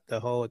dad got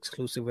the whole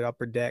exclusive with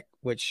Upper Deck,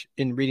 which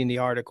in reading the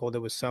article, there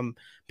was some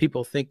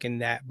people thinking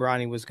that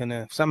Bronny was going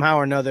to, somehow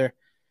or another,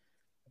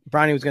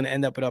 Bronny was going to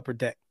end up with Upper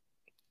Deck.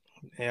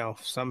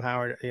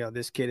 Somehow,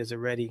 this kid is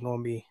already going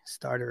to be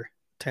starter,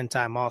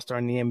 10-time All-Star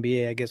in the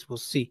NBA. I guess we'll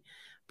see.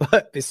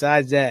 But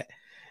besides that,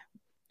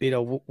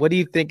 what are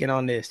you thinking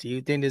on this? Do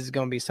you think this is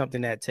going to be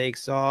something that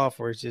takes off,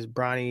 or is just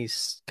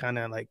Bronny's kind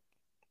of like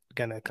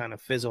going to kind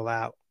of fizzle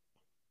out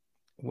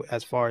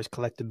as far as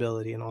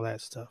collectability and all that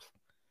stuff?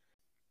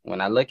 When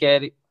I look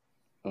at it,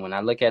 and when I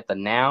look at the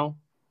now,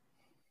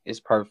 it's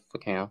perfect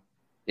for him.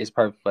 It's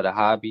perfect for the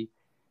hobby.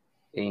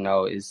 We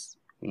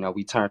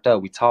turned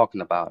up, we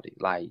talking about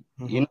it. Like,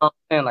 you know what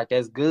I'm saying? Like,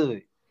 that's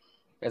good.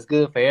 That's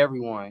good for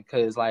everyone.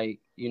 Because, like,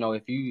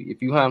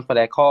 if you hunt for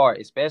that card,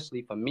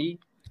 especially for me,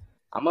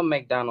 I'm a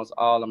McDonald's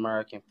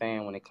All-American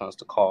fan when it comes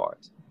to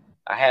cards.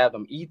 I have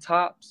them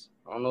E-Tops.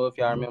 I don't know if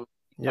y'all remember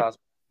E-Tops.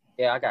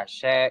 Yep. Yeah, I got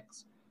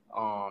Shaq's,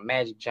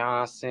 Magic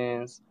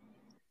Johnson's,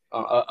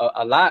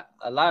 a lot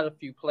of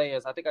few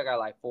players. I think I got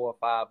like 4 or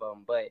 5 of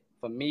them. But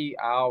for me,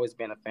 I always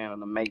been a fan of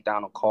the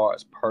McDonald's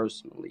cards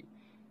personally.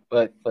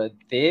 But for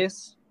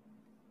this,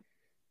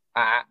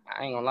 I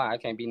ain't gonna lie, I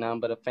can't be nothing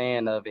but a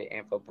fan of it.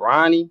 And for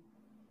Bronny,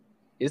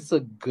 it's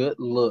a good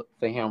look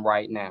for him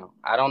right now.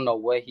 I don't know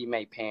what he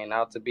may pan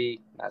out to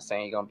be. Not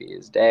saying he's gonna be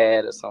his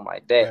dad or something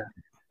like that. Yeah.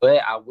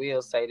 But I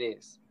will say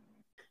this.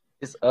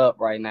 It's up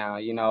right now,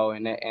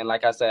 and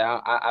like I said,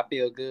 I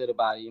feel good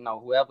about it.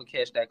 Whoever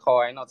catch that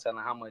car, ain't no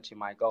telling how much he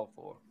might go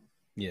for.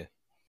 Yeah.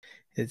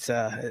 It's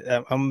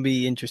I'm gonna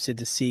be interested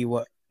to see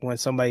when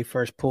somebody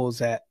first pulls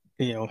that,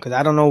 because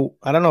I don't know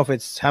if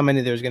it's how many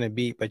there's gonna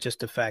be, but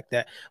just the fact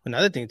that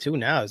another thing too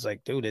now is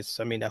like, dude,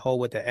 the whole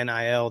with the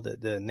NIL,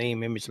 the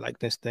name, image,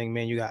 likeness thing,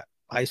 man. You got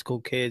high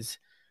school kids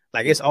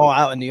Like it's all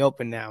out in the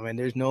open now, man.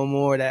 There's no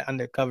more of that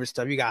undercover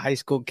stuff. You got high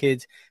school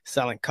kids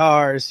selling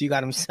cars. You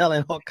got them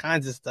selling all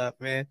kinds of stuff,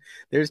 man.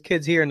 There's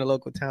kids here in the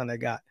local town that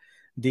got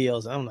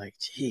deals. I'm like,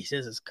 geez,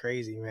 this is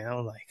crazy, man.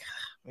 I'm like,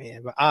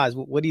 man. But Oz,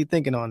 what are you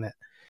thinking on that?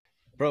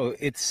 Bro,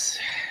 it's,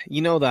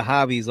 the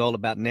hobby is all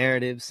about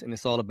narratives and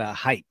it's all about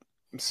hype.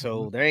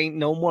 So there ain't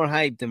no more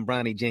hype than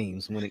Bronny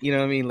James. When you know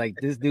what I mean? Like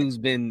this dude's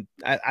been,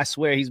 I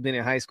swear he's been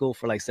in high school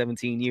for like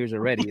 17 years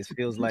already. It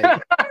feels like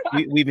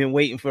we've been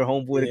waiting for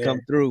homeboy to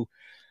come through.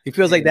 He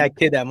feels like that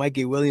kid, that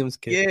Mikey Williams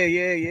kid.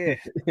 Yeah.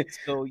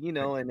 So,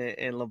 and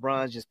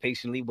LeBron's just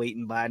patiently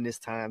waiting, biding his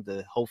time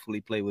to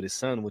hopefully play with his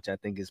son, which I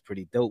think is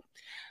pretty dope.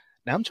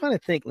 Now I'm trying to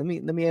think. Let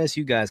me ask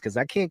you guys, because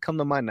I can't come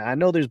to mind. Now, I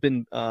know there's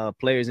been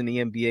players in the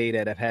NBA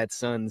that have had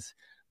sons,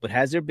 but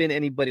has there been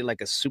anybody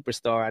like a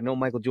superstar? I know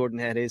Michael Jordan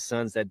had his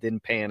sons that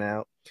didn't pan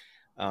out.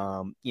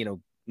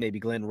 Maybe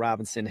Glenn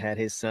Robinson had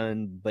his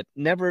son, but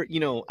never,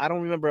 I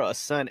don't remember a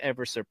son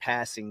ever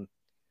surpassing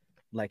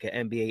like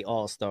an NBA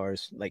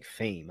All-Stars like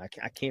fame. I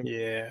can't.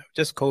 Yeah,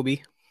 just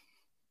Kobe.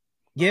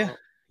 Yeah,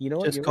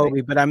 just Kobe.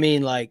 Right. But I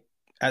mean, like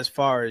as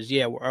far as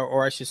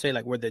or I should say,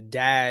 like where the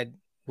dad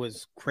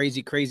was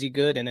crazy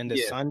good, and then the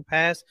son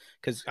passed,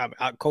 because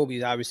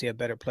Kobe's obviously a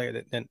better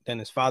player than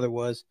his father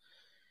was.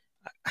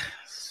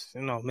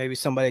 Maybe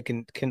somebody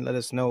can let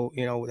us know,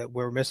 that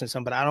we're missing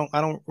some, but I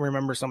don't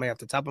remember somebody off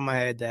the top of my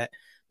head that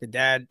the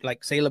dad,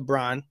 like say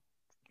LeBron,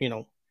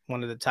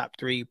 one of the top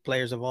 3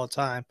 players of all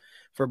time,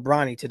 for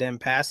Bronny to then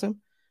pass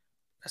him.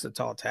 That's a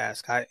tall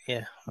task. That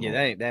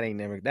ain't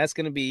never. That's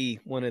gonna be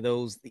one of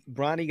those.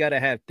 Bronny got to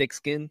have thick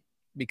skin,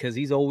 because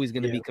he's always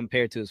gonna be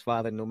compared to his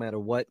father, no matter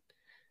what.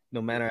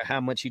 No matter how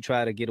much you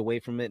try to get away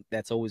from it,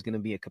 that's always going to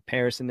be a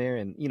comparison there.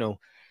 And,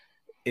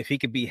 if he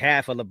could be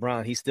half of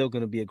LeBron, he's still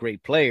going to be a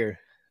great player.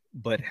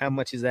 But how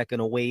much is that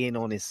going to weigh in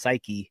on his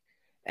psyche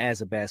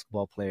as a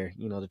basketball player,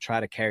 to try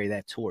to carry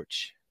that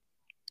torch?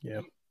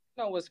 Yeah.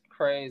 What's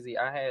crazy?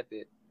 I had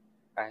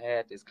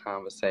this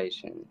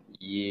conversation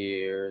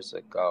years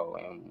ago,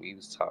 and we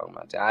was talking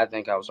about that. I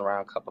think I was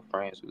around a couple of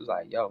friends who was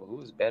like, yo,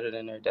 who's better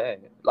than their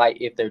dad?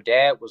 Like, if their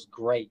dad was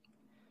great,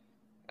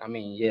 I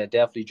mean, yeah,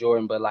 definitely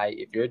Jordan. But like,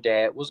 if your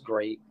dad was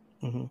great,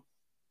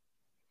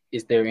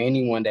 is there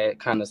anyone that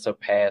kind of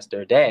surpassed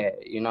their dad?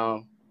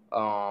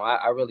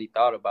 I really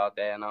thought about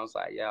that, and I was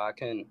like, yeah, I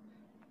couldn't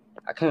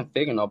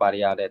figure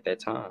nobody out at that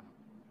time.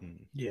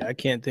 Yeah, I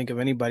can't think of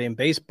anybody in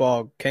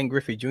baseball. Ken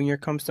Griffey Jr.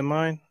 comes to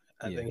mind.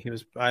 I think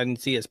I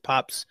didn't see his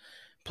pops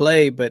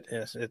play, but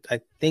I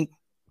think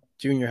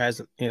Junior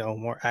has,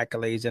 more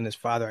accolades than his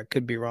father. I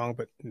could be wrong,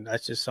 but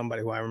that's just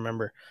somebody who I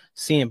remember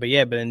seeing. But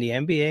yeah, but in the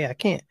NBA, I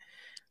can't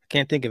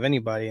think of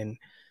anybody, and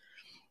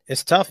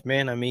it's tough,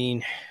 man. I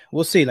mean,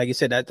 we'll see. Like you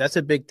said, that's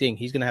a big thing.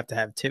 He's gonna have to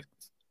have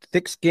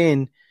thick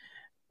skin,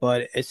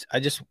 but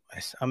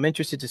I'm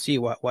interested to see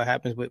what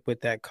happens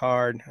with that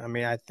card. I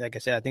mean, like I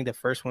said, I think the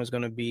first one is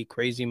gonna be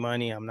crazy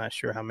money. I'm not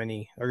sure how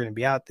many are gonna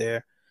be out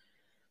there,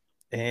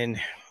 and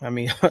I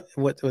mean,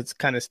 what's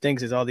kind of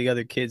stinks is all the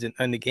other kids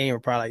in the game are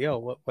probably like,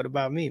 yo, what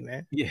about me,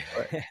 man? Yeah,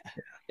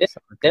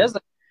 there's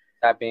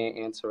I've been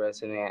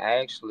interested in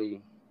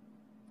actually.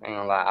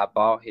 I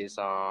bought his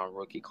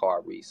rookie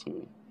card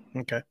recently.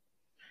 Okay.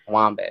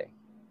 Wambe.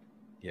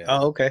 Yeah.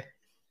 Oh, okay.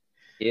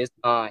 He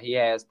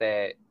has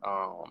that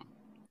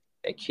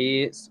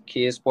Kids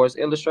Sports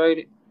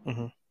Illustrated.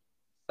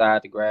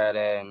 Decided to grab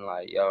that and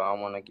like, yo, I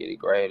want to get it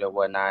graded or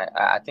whatnot.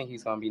 I think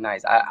he's gonna be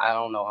nice. I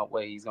don't know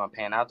what he's gonna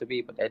pan out to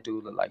be, but that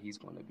dude look like he's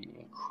gonna be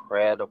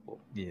incredible.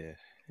 Yeah.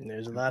 And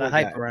there's a lot of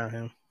hype around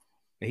him.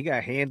 He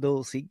got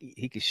handles. He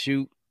can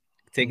shoot,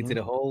 take it to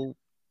the hole.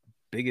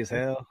 Big as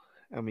hell.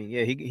 I mean,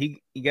 yeah, he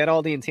got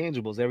all the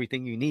intangibles,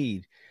 everything you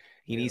need.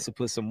 He needs to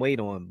put some weight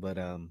on, but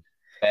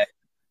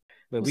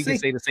we can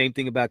say the same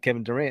thing about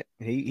Kevin Durant.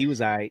 He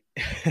was all right.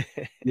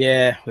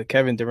 Yeah, but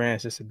Kevin Durant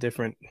is just a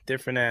different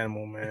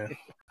animal, man.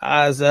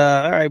 All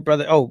right,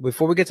 brother. Oh,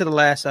 before we get to the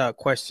last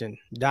question,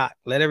 Doc,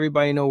 let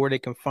everybody know where they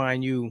can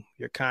find you,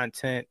 your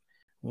content,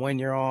 when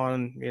you're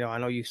on. I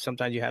know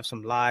sometimes you have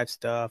some live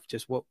stuff.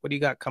 Just what do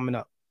you got coming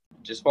up?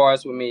 Just as far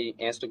as with me,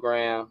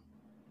 Instagram,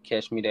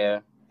 catch me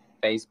there.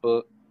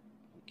 Facebook,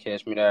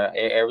 catch me there.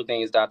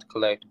 Everything is Doctor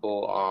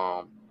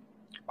Collectible.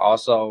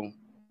 Also,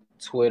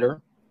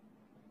 Twitter,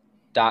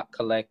 Doc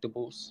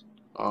Collectibles.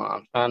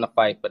 I'm trying to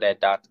fight for that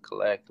Doctor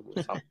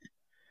Collectibles,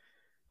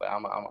 but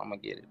I'm gonna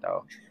get it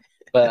though.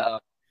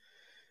 But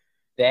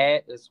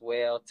that as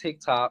well.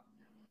 TikTok,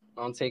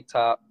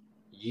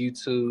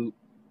 YouTube,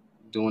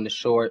 doing the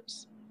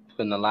shorts,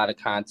 putting a lot of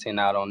content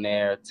out on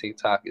there.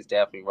 TikTok is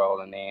definitely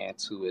rolling in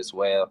too as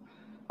well.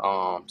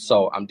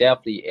 So I'm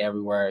definitely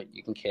everywhere.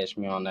 You can catch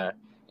me on there.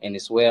 And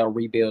as well,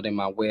 rebuilding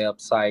my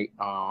website.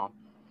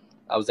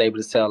 I was able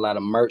to sell a lot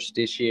of merch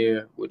this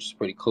year, which is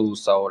pretty cool.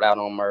 Sold out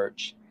on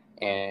merch.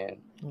 And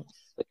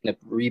to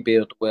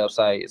rebuild the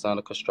website is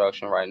under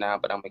construction right now,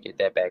 but I'm gonna get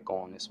that back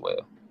on as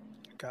well.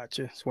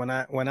 Gotcha. So when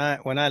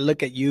I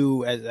look at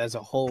you as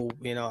a whole,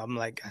 I'm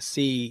like, I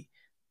see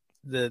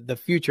the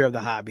future of the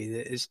hobby.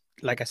 It's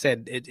like I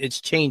said, it's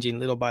changing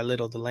little by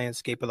little, the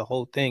landscape of the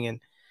whole thing. And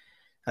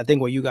I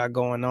think what you got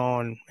going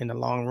on in the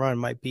long run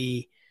might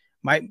be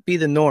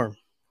the norm.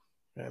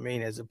 I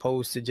mean, as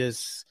opposed to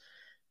just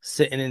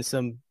sitting in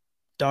some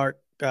dark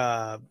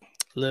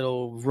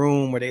little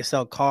room where they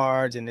sell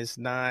cards and it's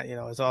not,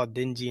 it's all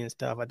dingy and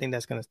stuff. I think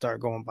that's going to start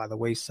going by the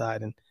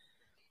wayside, and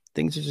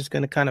things are just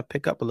going to kind of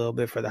pick up a little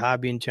bit for the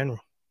hobby in general.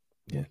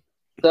 Yeah.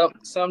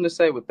 Something to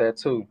say with that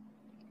too.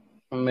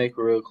 I'm gonna make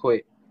it real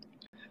quick.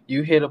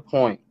 You hit a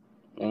point,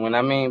 and when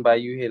I mean by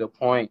you hit a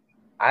point,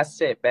 I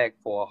sat back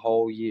for a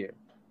whole year.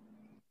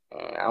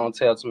 I don't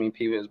tell too many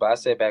people this, but I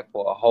sat back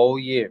for a whole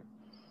year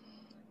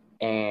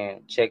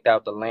and checked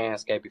out the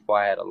landscape before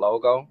I had a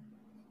logo.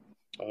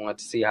 I wanted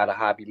to see how the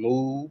hobby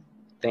moved,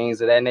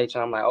 things of that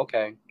nature. I'm like,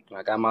 okay, when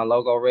I got my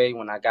logo ready,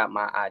 when I got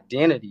my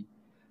identity,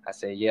 I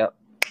said, yep,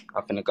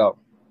 I'm finna go.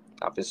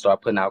 I'm finna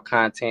start putting out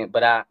content.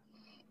 But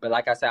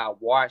like I said, I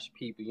watched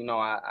people,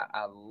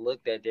 I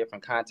looked at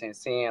different content,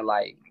 seeing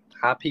like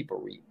how people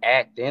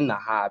react in the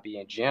hobby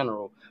in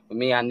general. For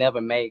me, I never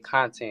made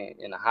content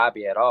in the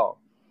hobby at all.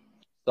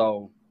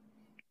 So,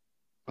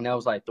 and that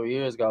was like 3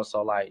 years ago.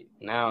 So like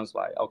now it's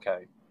like,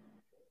 okay.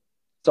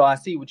 So I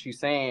see what you're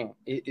saying.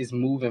 It is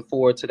moving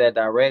forward to that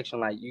direction.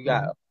 Like you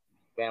got,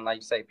 man, like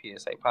you say,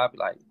 PSA Poppy,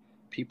 like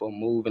people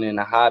moving in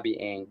the hobby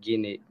and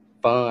getting it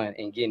fun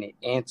and getting it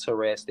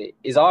interested.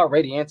 It's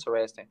already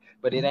interesting,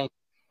 but it ain't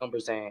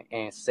numbers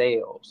and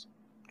sales.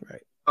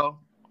 Right. Oh,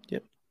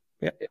 yep.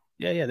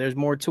 Yeah. There's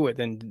more to it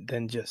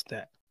than just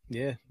that.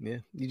 Yeah.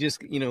 You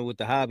just, with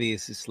the hobby,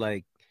 it's just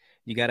like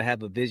you got to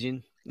have a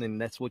vision,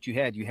 and that's what you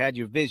had. You had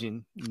your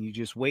vision, and you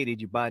just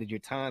waited, you bided your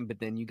time, but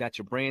then you got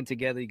your brand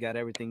together, you got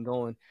everything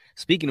going.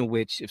 Speaking of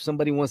which, if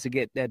somebody wants to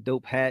get that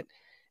dope hat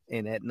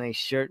and that nice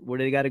shirt, where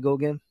do they got to go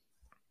again?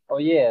 Oh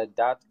yeah,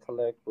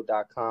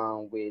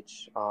 DrCollectible.com,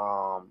 which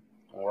I'm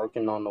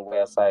working on the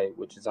website,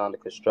 which is under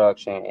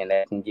construction, and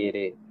they can get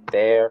it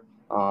there.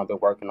 Been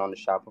working on the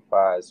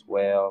Shopify as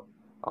well.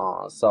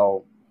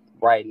 So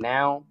right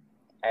now,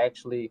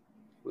 actually,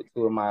 with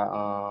two of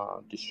my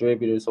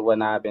distributors or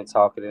whatnot, I've been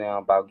talking to them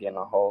about getting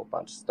a whole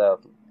bunch of stuff.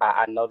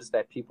 I noticed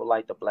that people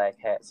like the black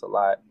hats a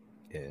lot.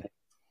 Yeah.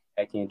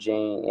 Black and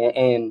jean,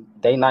 and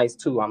they nice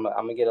too. I'm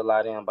gonna get a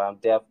lot in, but I'm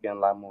definitely getting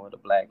a lot more of the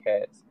black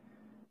hats.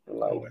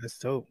 Like, Oh, that's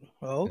dope.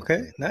 Oh,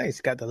 okay.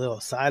 Nice. Got the little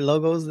side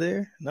logos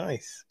there.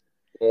 Nice.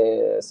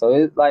 yeah, so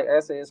it's like I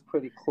said, it's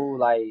pretty cool.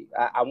 Like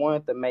I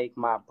wanted to make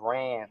my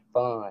brand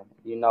fun.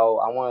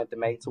 I wanted to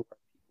make to where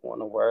people want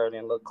to wear it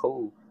and look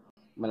cool.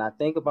 When I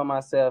think about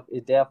myself,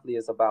 it definitely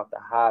is about the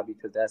hobby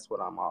because that's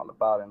what I'm all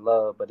about and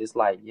love. But it's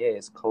like, yeah,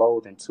 it's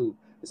clothing too.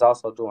 It's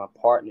also doing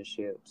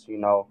partnerships.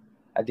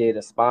 I did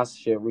a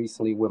sponsorship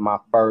recently with my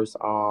first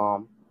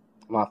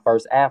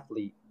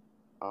athlete,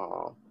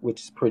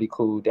 which is pretty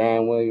cool.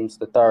 Dan Williams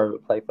III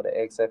played for the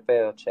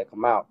XFL. Check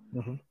him out.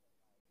 Mm-hmm.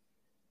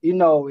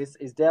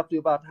 It's definitely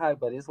about the hype,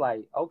 but it's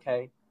like,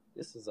 okay,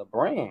 this is a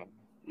brand,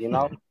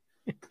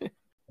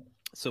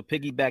 So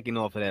piggybacking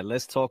off of that,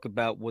 let's talk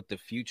about what the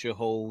future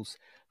holds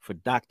for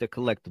Doctor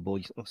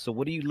Collectible. So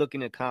what are you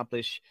looking to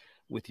accomplish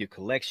with your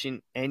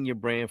collection and your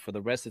brand for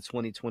the rest of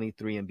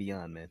 2023 and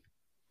beyond, man?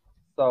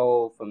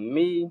 So for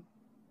me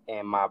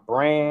and my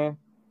brand,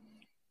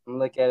 I'm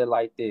looking at it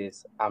like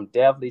this. I'm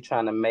definitely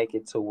trying to make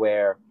it to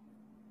where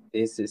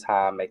this is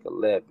how I make a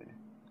living,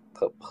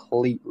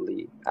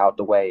 completely out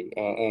the way.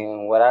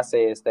 And what I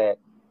say is that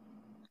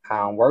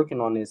how I'm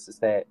working on this is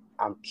that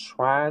I'm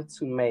trying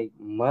to make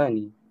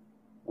money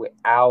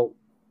without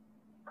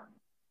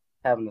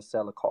having to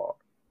sell a card.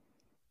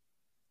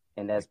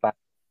 And that's by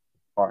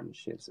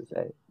partnerships, is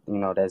that,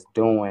 that's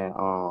doing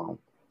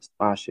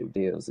sponsorship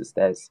deals,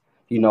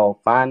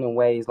 finding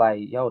ways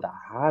like, the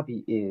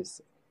hobby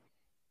is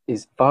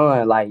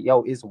fun. Like,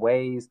 it's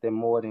ways that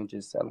more than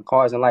just selling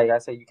cards. And like I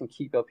said, you can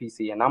keep your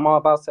PC. And I'm all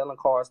about selling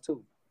cards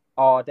too,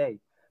 all day.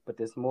 But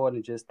there's more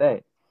than just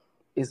that.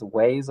 It's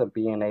ways of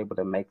being able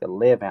to make a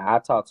living. I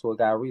talked to a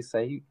guy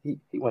recently.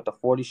 He went to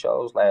 40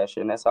 shows last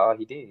year, and that's all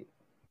he did.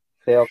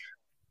 But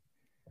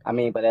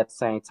at the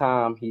same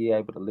time, he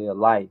able to live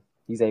life.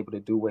 He's able to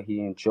do what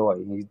he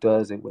enjoys. He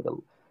does it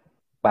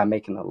by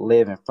making a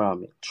living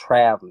from it,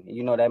 traveling.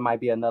 That might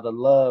be another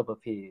love of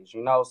his.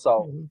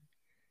 So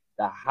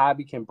the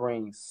hobby can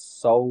bring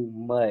so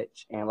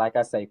much. And like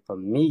I say, for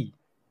me,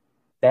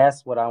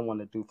 that's what I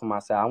want to do for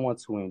myself. I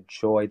want to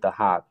enjoy the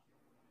hobby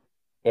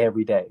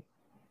every day.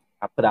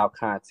 I put out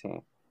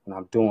content and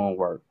I'm doing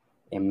work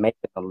and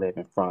making a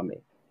living from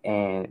it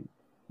and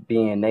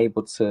being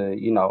able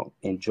to,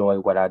 enjoy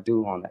what I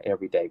do on an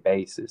everyday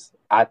basis.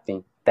 I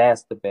think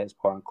that's the best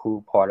part and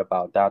cool part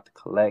about Dr.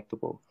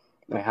 Collectible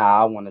and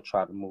how I want to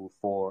try to move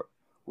forward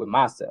with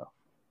myself.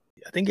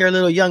 I think you're a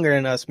little younger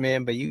than us,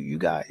 man, but you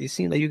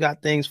seem like you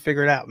got things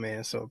figured out,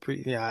 man. So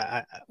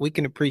we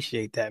can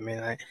appreciate that,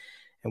 man.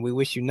 And we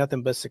wish you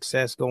nothing but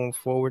success going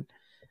forward.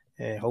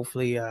 And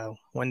hopefully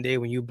one day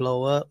when you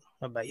blow up,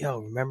 I'm like, yo,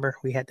 remember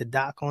we had the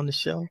doc on the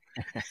show?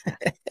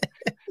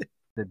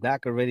 The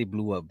doc already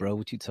blew up, bro.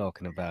 What you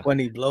talking about? When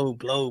he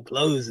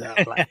blows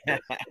up like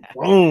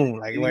boom,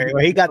 like where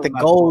he got the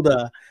gold,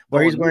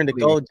 where he's wearing the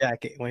gold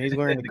jacket. When he's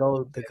wearing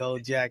the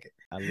gold jacket.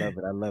 I love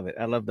it. I love it.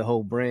 I love the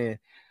whole brand.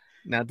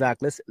 Now, Doc,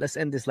 let's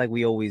end this like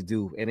we always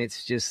do, and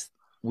it's just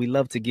we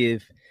love to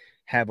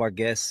have our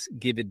guests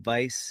give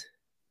advice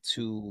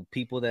to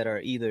people that are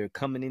either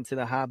coming into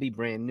the hobby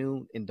brand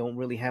new and don't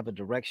really have a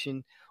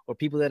direction, or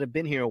people that have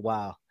been here a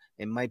while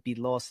and might be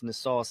lost in the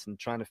sauce and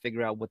trying to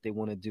figure out what they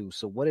want to do.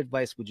 So, what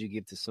advice would you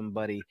give to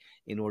somebody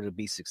in order to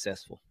be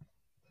successful?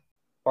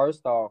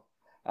 First off,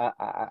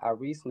 I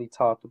recently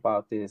talked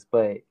about this,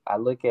 but I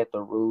look at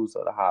the rules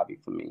of the hobby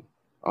for me.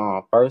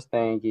 First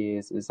thing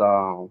is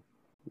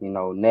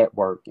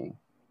networking,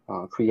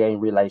 creating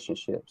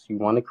relationships. You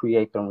want to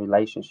create them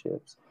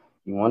relationships.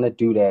 You want to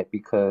do that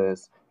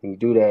because when you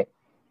do that,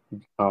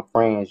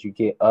 friends, you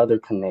get other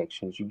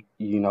connections.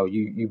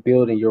 You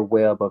building your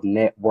web of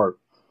network.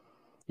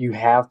 You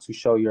have to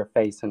show your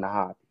face in the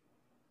hobby.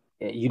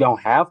 You don't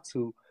have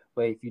to,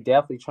 but if you're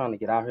definitely trying to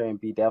get out here and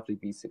definitely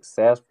be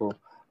successful,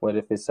 whether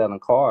if it's selling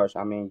cars,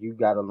 I mean, you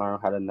got to learn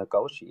how to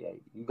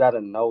negotiate. You got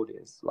to know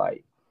this.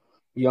 Like,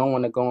 you don't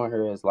want to go in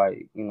here as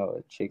like,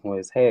 a chicken with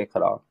his head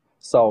cut off.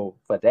 So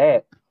for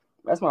that,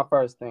 that's my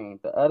first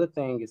thing. The other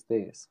thing is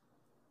this: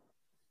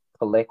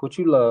 collect what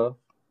you love.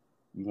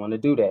 You want to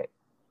do that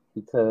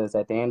because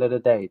at the end of the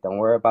day, don't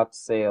worry about the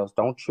sales.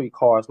 Don't treat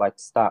cars like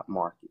the stock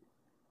market.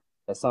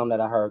 That's something that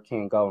I heard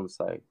Ken Golden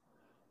say.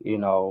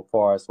 As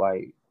far as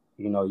like,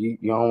 you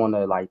don't want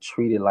to like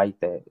treat it like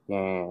that.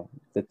 And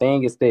the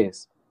thing is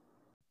this: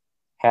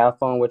 have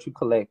fun what you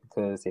collect,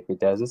 because if it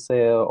doesn't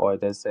sell or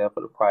it doesn't sell for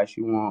the price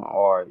you want,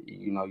 or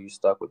you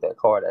stuck with that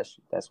car,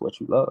 that's what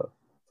you love.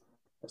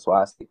 That's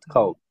why I stick to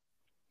code.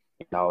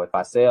 If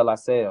I sell, I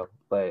sell,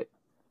 but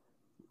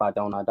if I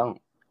don't, I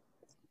don't.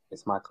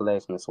 It's my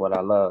collection. It's what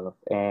I love.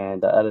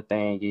 And the other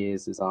thing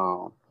is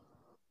I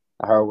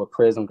heard what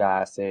Prism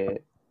guy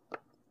said.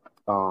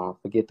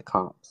 Forget the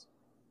comps.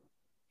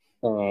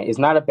 And it's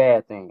not a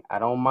bad thing. I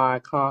don't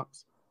mind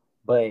comps,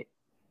 but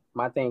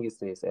my thing is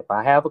this: if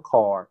I have a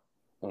car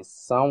and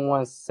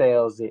someone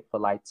sells it for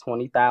like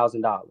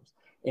 $20,000,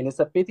 and it's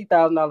a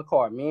 $50,000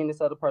 car, me and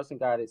this other person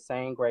got it,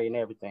 same grade and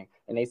everything,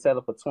 and they sell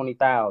it for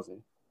 $20,000.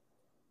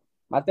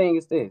 My thing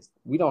is this: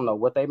 we don't know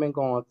what they've been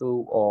going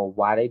through or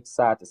why they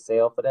decide to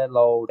sell for that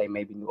low. They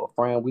maybe knew a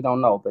friend. We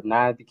don't know, but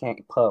now it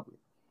became public.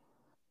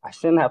 I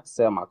shouldn't have to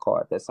sell my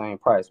car at that same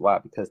price. Why?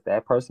 Because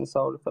that person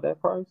sold it for that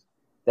price.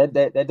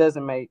 That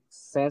doesn't make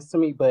sense to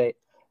me. But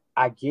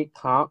I get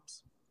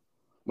comps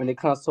when it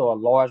comes to a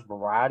large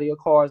variety of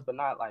cars, but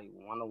not like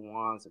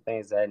one-on-ones and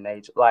things of that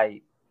nature,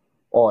 like,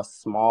 or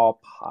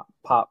small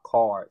pop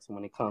cards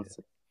when it comes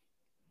to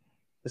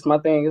this. My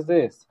thing is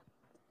this: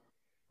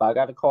 if I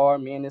got a car,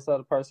 me and this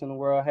other person in the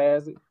world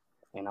has it,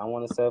 and I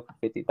want to sell for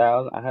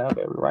 50,000, I have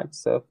every right to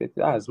sell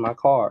 50,000. It's my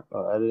car.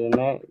 Other than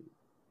that,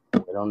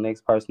 wait on the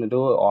next person to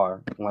do it,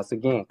 or once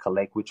again,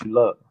 collect what you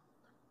love.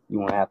 You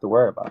won't have to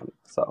worry about it.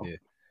 So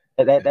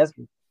that's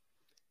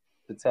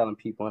the telling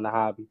people in the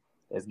hobby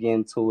that's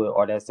getting to it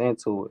or that's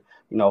into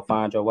it,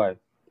 find your way.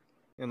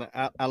 And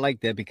I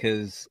like that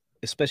because,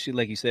 especially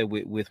like you said,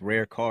 with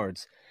rare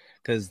cards,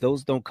 because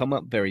those don't come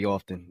up very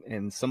often,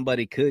 and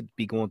somebody could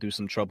be going through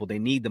some trouble. They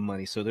need the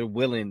money, so they're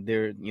willing.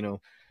 They're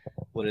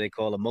what do they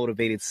call a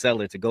motivated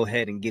seller to go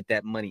ahead and get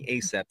that money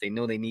ASAP. They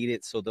know they need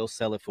it, so they'll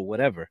sell it for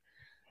whatever.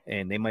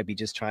 And they might be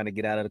just trying to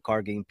get out of the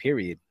card game,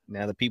 period.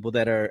 Now, the people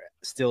that are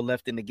still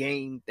left in the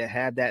game that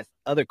have that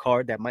other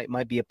card that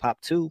might be a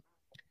pop two,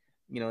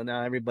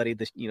 now everybody,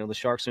 the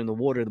sharks are in the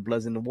water, the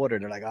blood's in the water.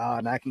 They're like,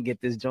 now I can get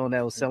this Joan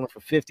that was selling for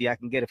 50. I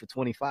can get it for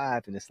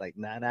 25. And it's like,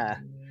 nah.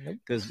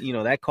 Because,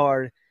 that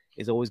card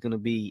is always going to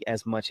be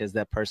as much as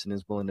that person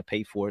is willing to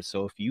pay for it.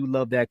 So if you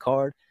love that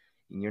card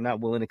and you're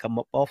not willing to come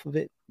up off of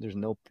it, there's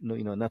no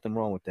nothing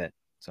wrong with that.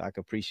 So I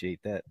can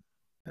appreciate that.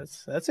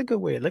 That's a good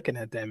way of looking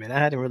at that, man. I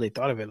hadn't really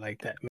thought of it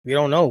like that. We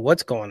don't know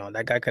what's going on.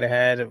 That guy could have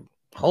had a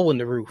hole in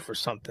the roof or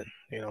something,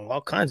 all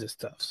kinds of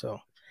stuff. So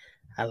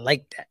I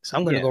like that. So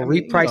I'm gonna go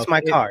reprice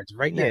my cards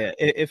right now. Yeah,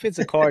 if it's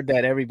a card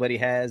that everybody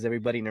has,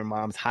 everybody in their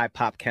mom's high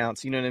pop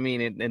counts, you know what I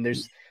mean? And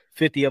there's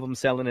 50 of them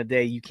selling a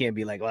day, you can't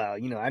be like, wow,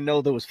 I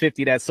know there was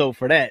 50 that sold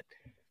for that,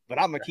 but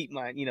I'm gonna keep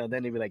mine,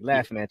 then they'd be like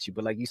laughing at you.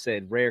 But like you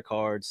said, rare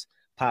cards,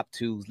 pop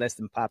twos, less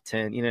than pop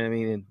 10, you know what I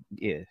mean? And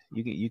yeah,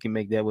 you can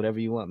make that whatever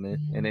you want, man.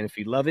 And then if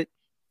you love it,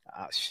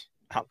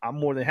 I'm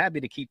more than happy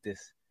to keep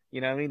this.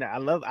 You know what I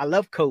mean? I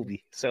love Kobe.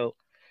 So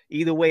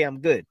either way, I'm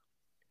good.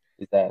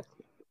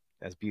 Exactly.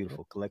 That's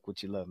beautiful. Collect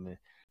what you love, man.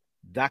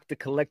 Doctor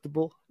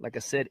Collectible, like I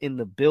said, in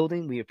the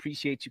building. We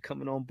appreciate you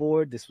coming on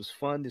board. This was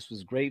fun. This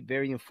was great.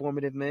 Very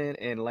informative, man.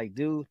 And like,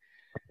 dude,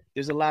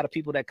 there's a lot of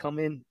people that come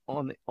in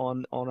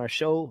on our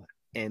show,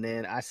 and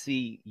then I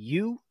see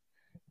you,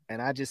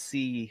 and I just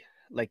see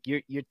like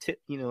you're tip,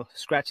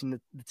 scratching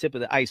the tip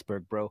of the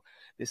iceberg, bro.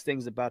 This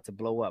thing's about to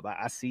blow up.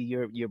 I see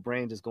your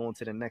brain just going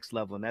to the next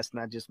level, and that's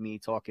not just me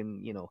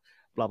talking,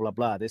 blah blah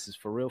blah. This is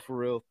for real, for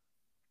real.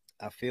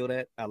 I feel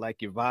that. I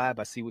like your vibe.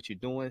 I see what you're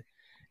doing,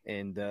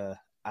 and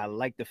I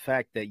like the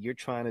fact that you're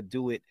trying to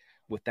do it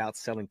without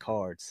selling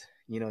cards.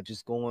 You know,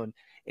 just going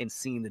and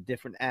seeing the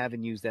different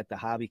avenues that the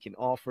hobby can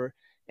offer,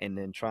 and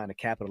then trying to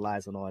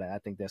capitalize on all that. I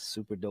think that's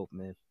super dope,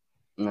 man.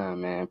 Nah,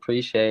 man,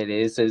 appreciate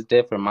it. It's a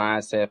different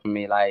mindset for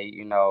me. Like,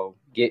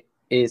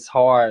 it's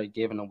hard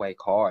giving away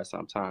cards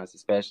sometimes,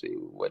 especially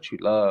what you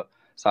love.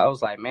 So I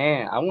was like,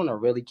 man, I want to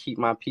really keep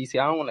my PC.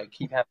 I don't want to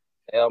keep having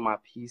to sell my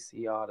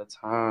PC all the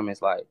time.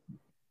 It's like,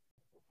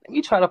 let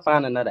me try to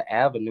find another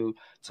avenue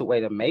to way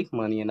to make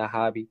money in the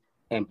hobby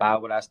and buy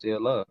what I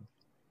still love.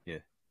 Yeah.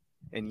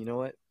 And you know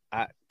what?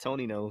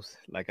 Tony knows.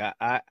 Like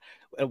I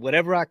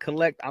whatever I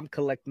collect, I'm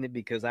collecting it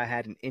because I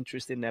had an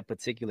interest in that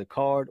particular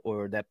card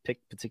or that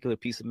particular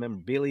piece of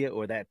memorabilia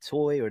or that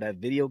toy or that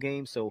video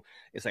game. So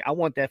it's like I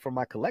want that for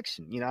my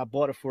collection. You know, I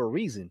bought it for a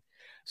reason.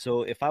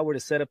 So if I were to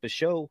set up a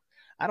show,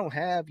 I don't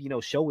have,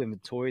 show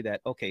inventory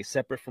that, okay,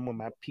 separate from what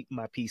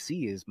my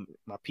PC is.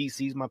 My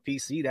PC is my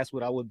PC. That's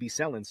what I would be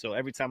selling. So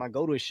every time I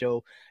go to a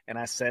show and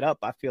I set up,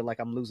 I feel like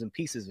I'm losing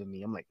pieces of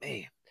me. I'm like,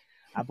 man,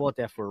 I bought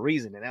that for a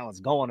reason, and now it's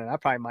gone, and I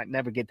probably might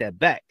never get that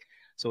back.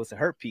 So it's a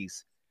hurt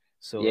piece.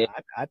 So Yeah.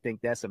 I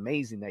think that's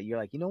amazing that you're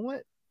like, you know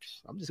what?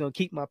 I'm just going to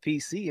keep my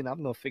PC, and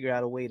I'm going to figure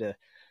out a way to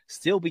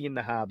still be in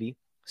the hobby,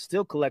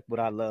 still collect what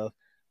I love,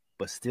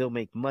 but still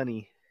make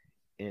money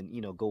and,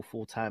 go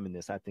full time in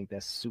this. I think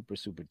that's super,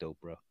 super dope,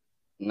 bro.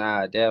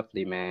 Nah,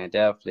 definitely, man.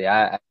 Definitely.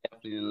 I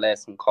definitely let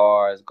some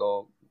cars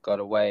go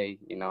the way,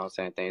 what I'm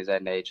saying, things of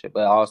that nature.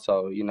 But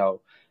also,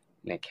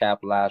 and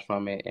capitalize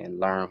from it and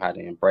learn how to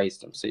embrace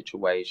them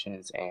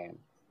situations and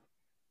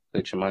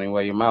put your money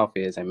where your mouth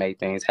is and make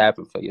things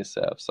happen for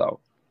yourself. So,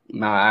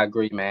 I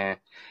agree, man.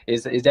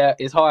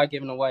 It's hard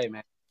giving away,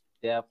 man.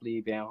 Definitely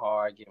been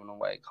hard giving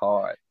away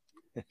cards.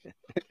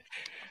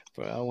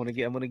 But I'm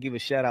gonna give a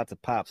shout out to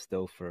Pops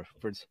though for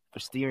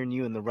steering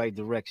you in the right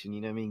direction. You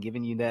know what I mean?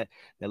 Giving you that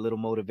little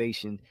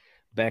motivation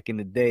back in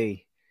the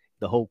day,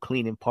 the whole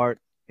cleaning part,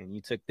 and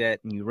you took that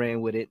and you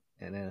ran with it,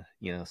 and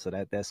so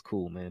that's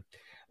cool, man.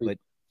 But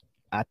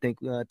I think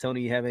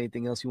Tony, you have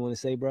anything else you want to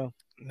say, bro?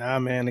 Nah,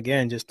 man.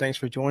 Again, just thanks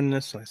for joining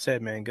us. Like I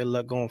said, man, good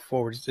luck going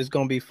forward. It's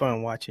gonna be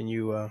fun watching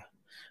you,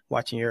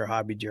 watching your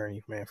hobby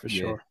journey, man, for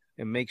sure.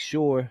 And make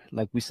sure,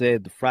 like we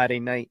said, the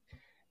Friday night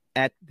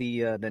at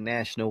the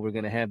National, we're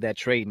gonna have that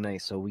trade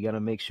night. So we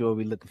gotta make sure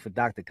we're looking for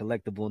Doctor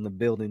Collectible in the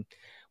building.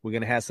 We're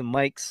gonna have some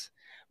mics.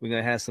 We're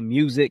gonna have some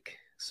music.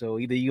 So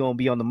either you're gonna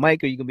be on the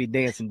mic or you're gonna be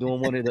dancing,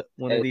 doing one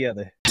or the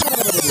other.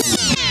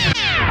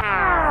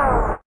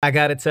 I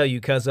gotta tell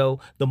you, cuzzo,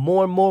 the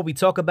more and more we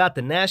talk about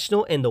the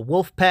National and the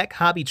Wolfpack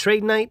Hobby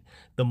Trade Night,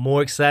 the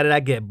more excited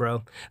I get,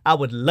 bro. I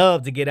would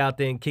love to get out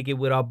there and kick it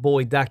with our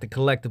boy Doctor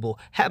Collectible,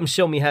 have him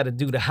show me how to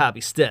do the hobby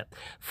step.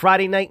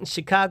 Friday night in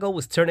Chicago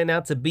was turning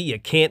out to be a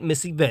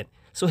can't-miss event.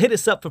 So hit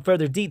us up for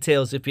further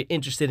details if you're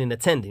interested in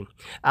attending.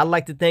 I'd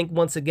like to thank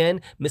once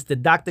again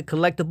Mr. Doctor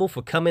Collectible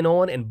for coming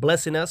on and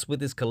blessing us with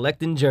his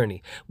collecting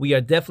journey. We are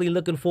definitely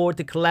looking forward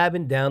to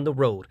collabing down the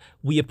road.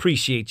 We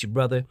appreciate you,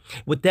 brother.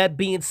 With that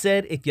being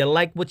said, if you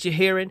like what you're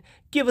hearing,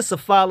 give us a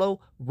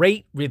follow,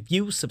 rate,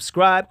 review,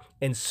 subscribe,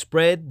 and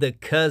spread the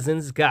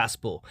Cousins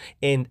Gospel.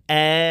 And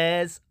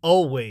as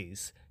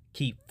always,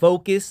 keep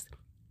focused,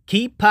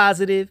 keep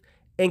positive,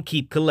 and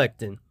keep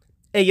collecting.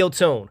 Hey, yo,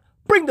 Tone,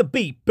 bring the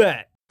beat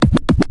back.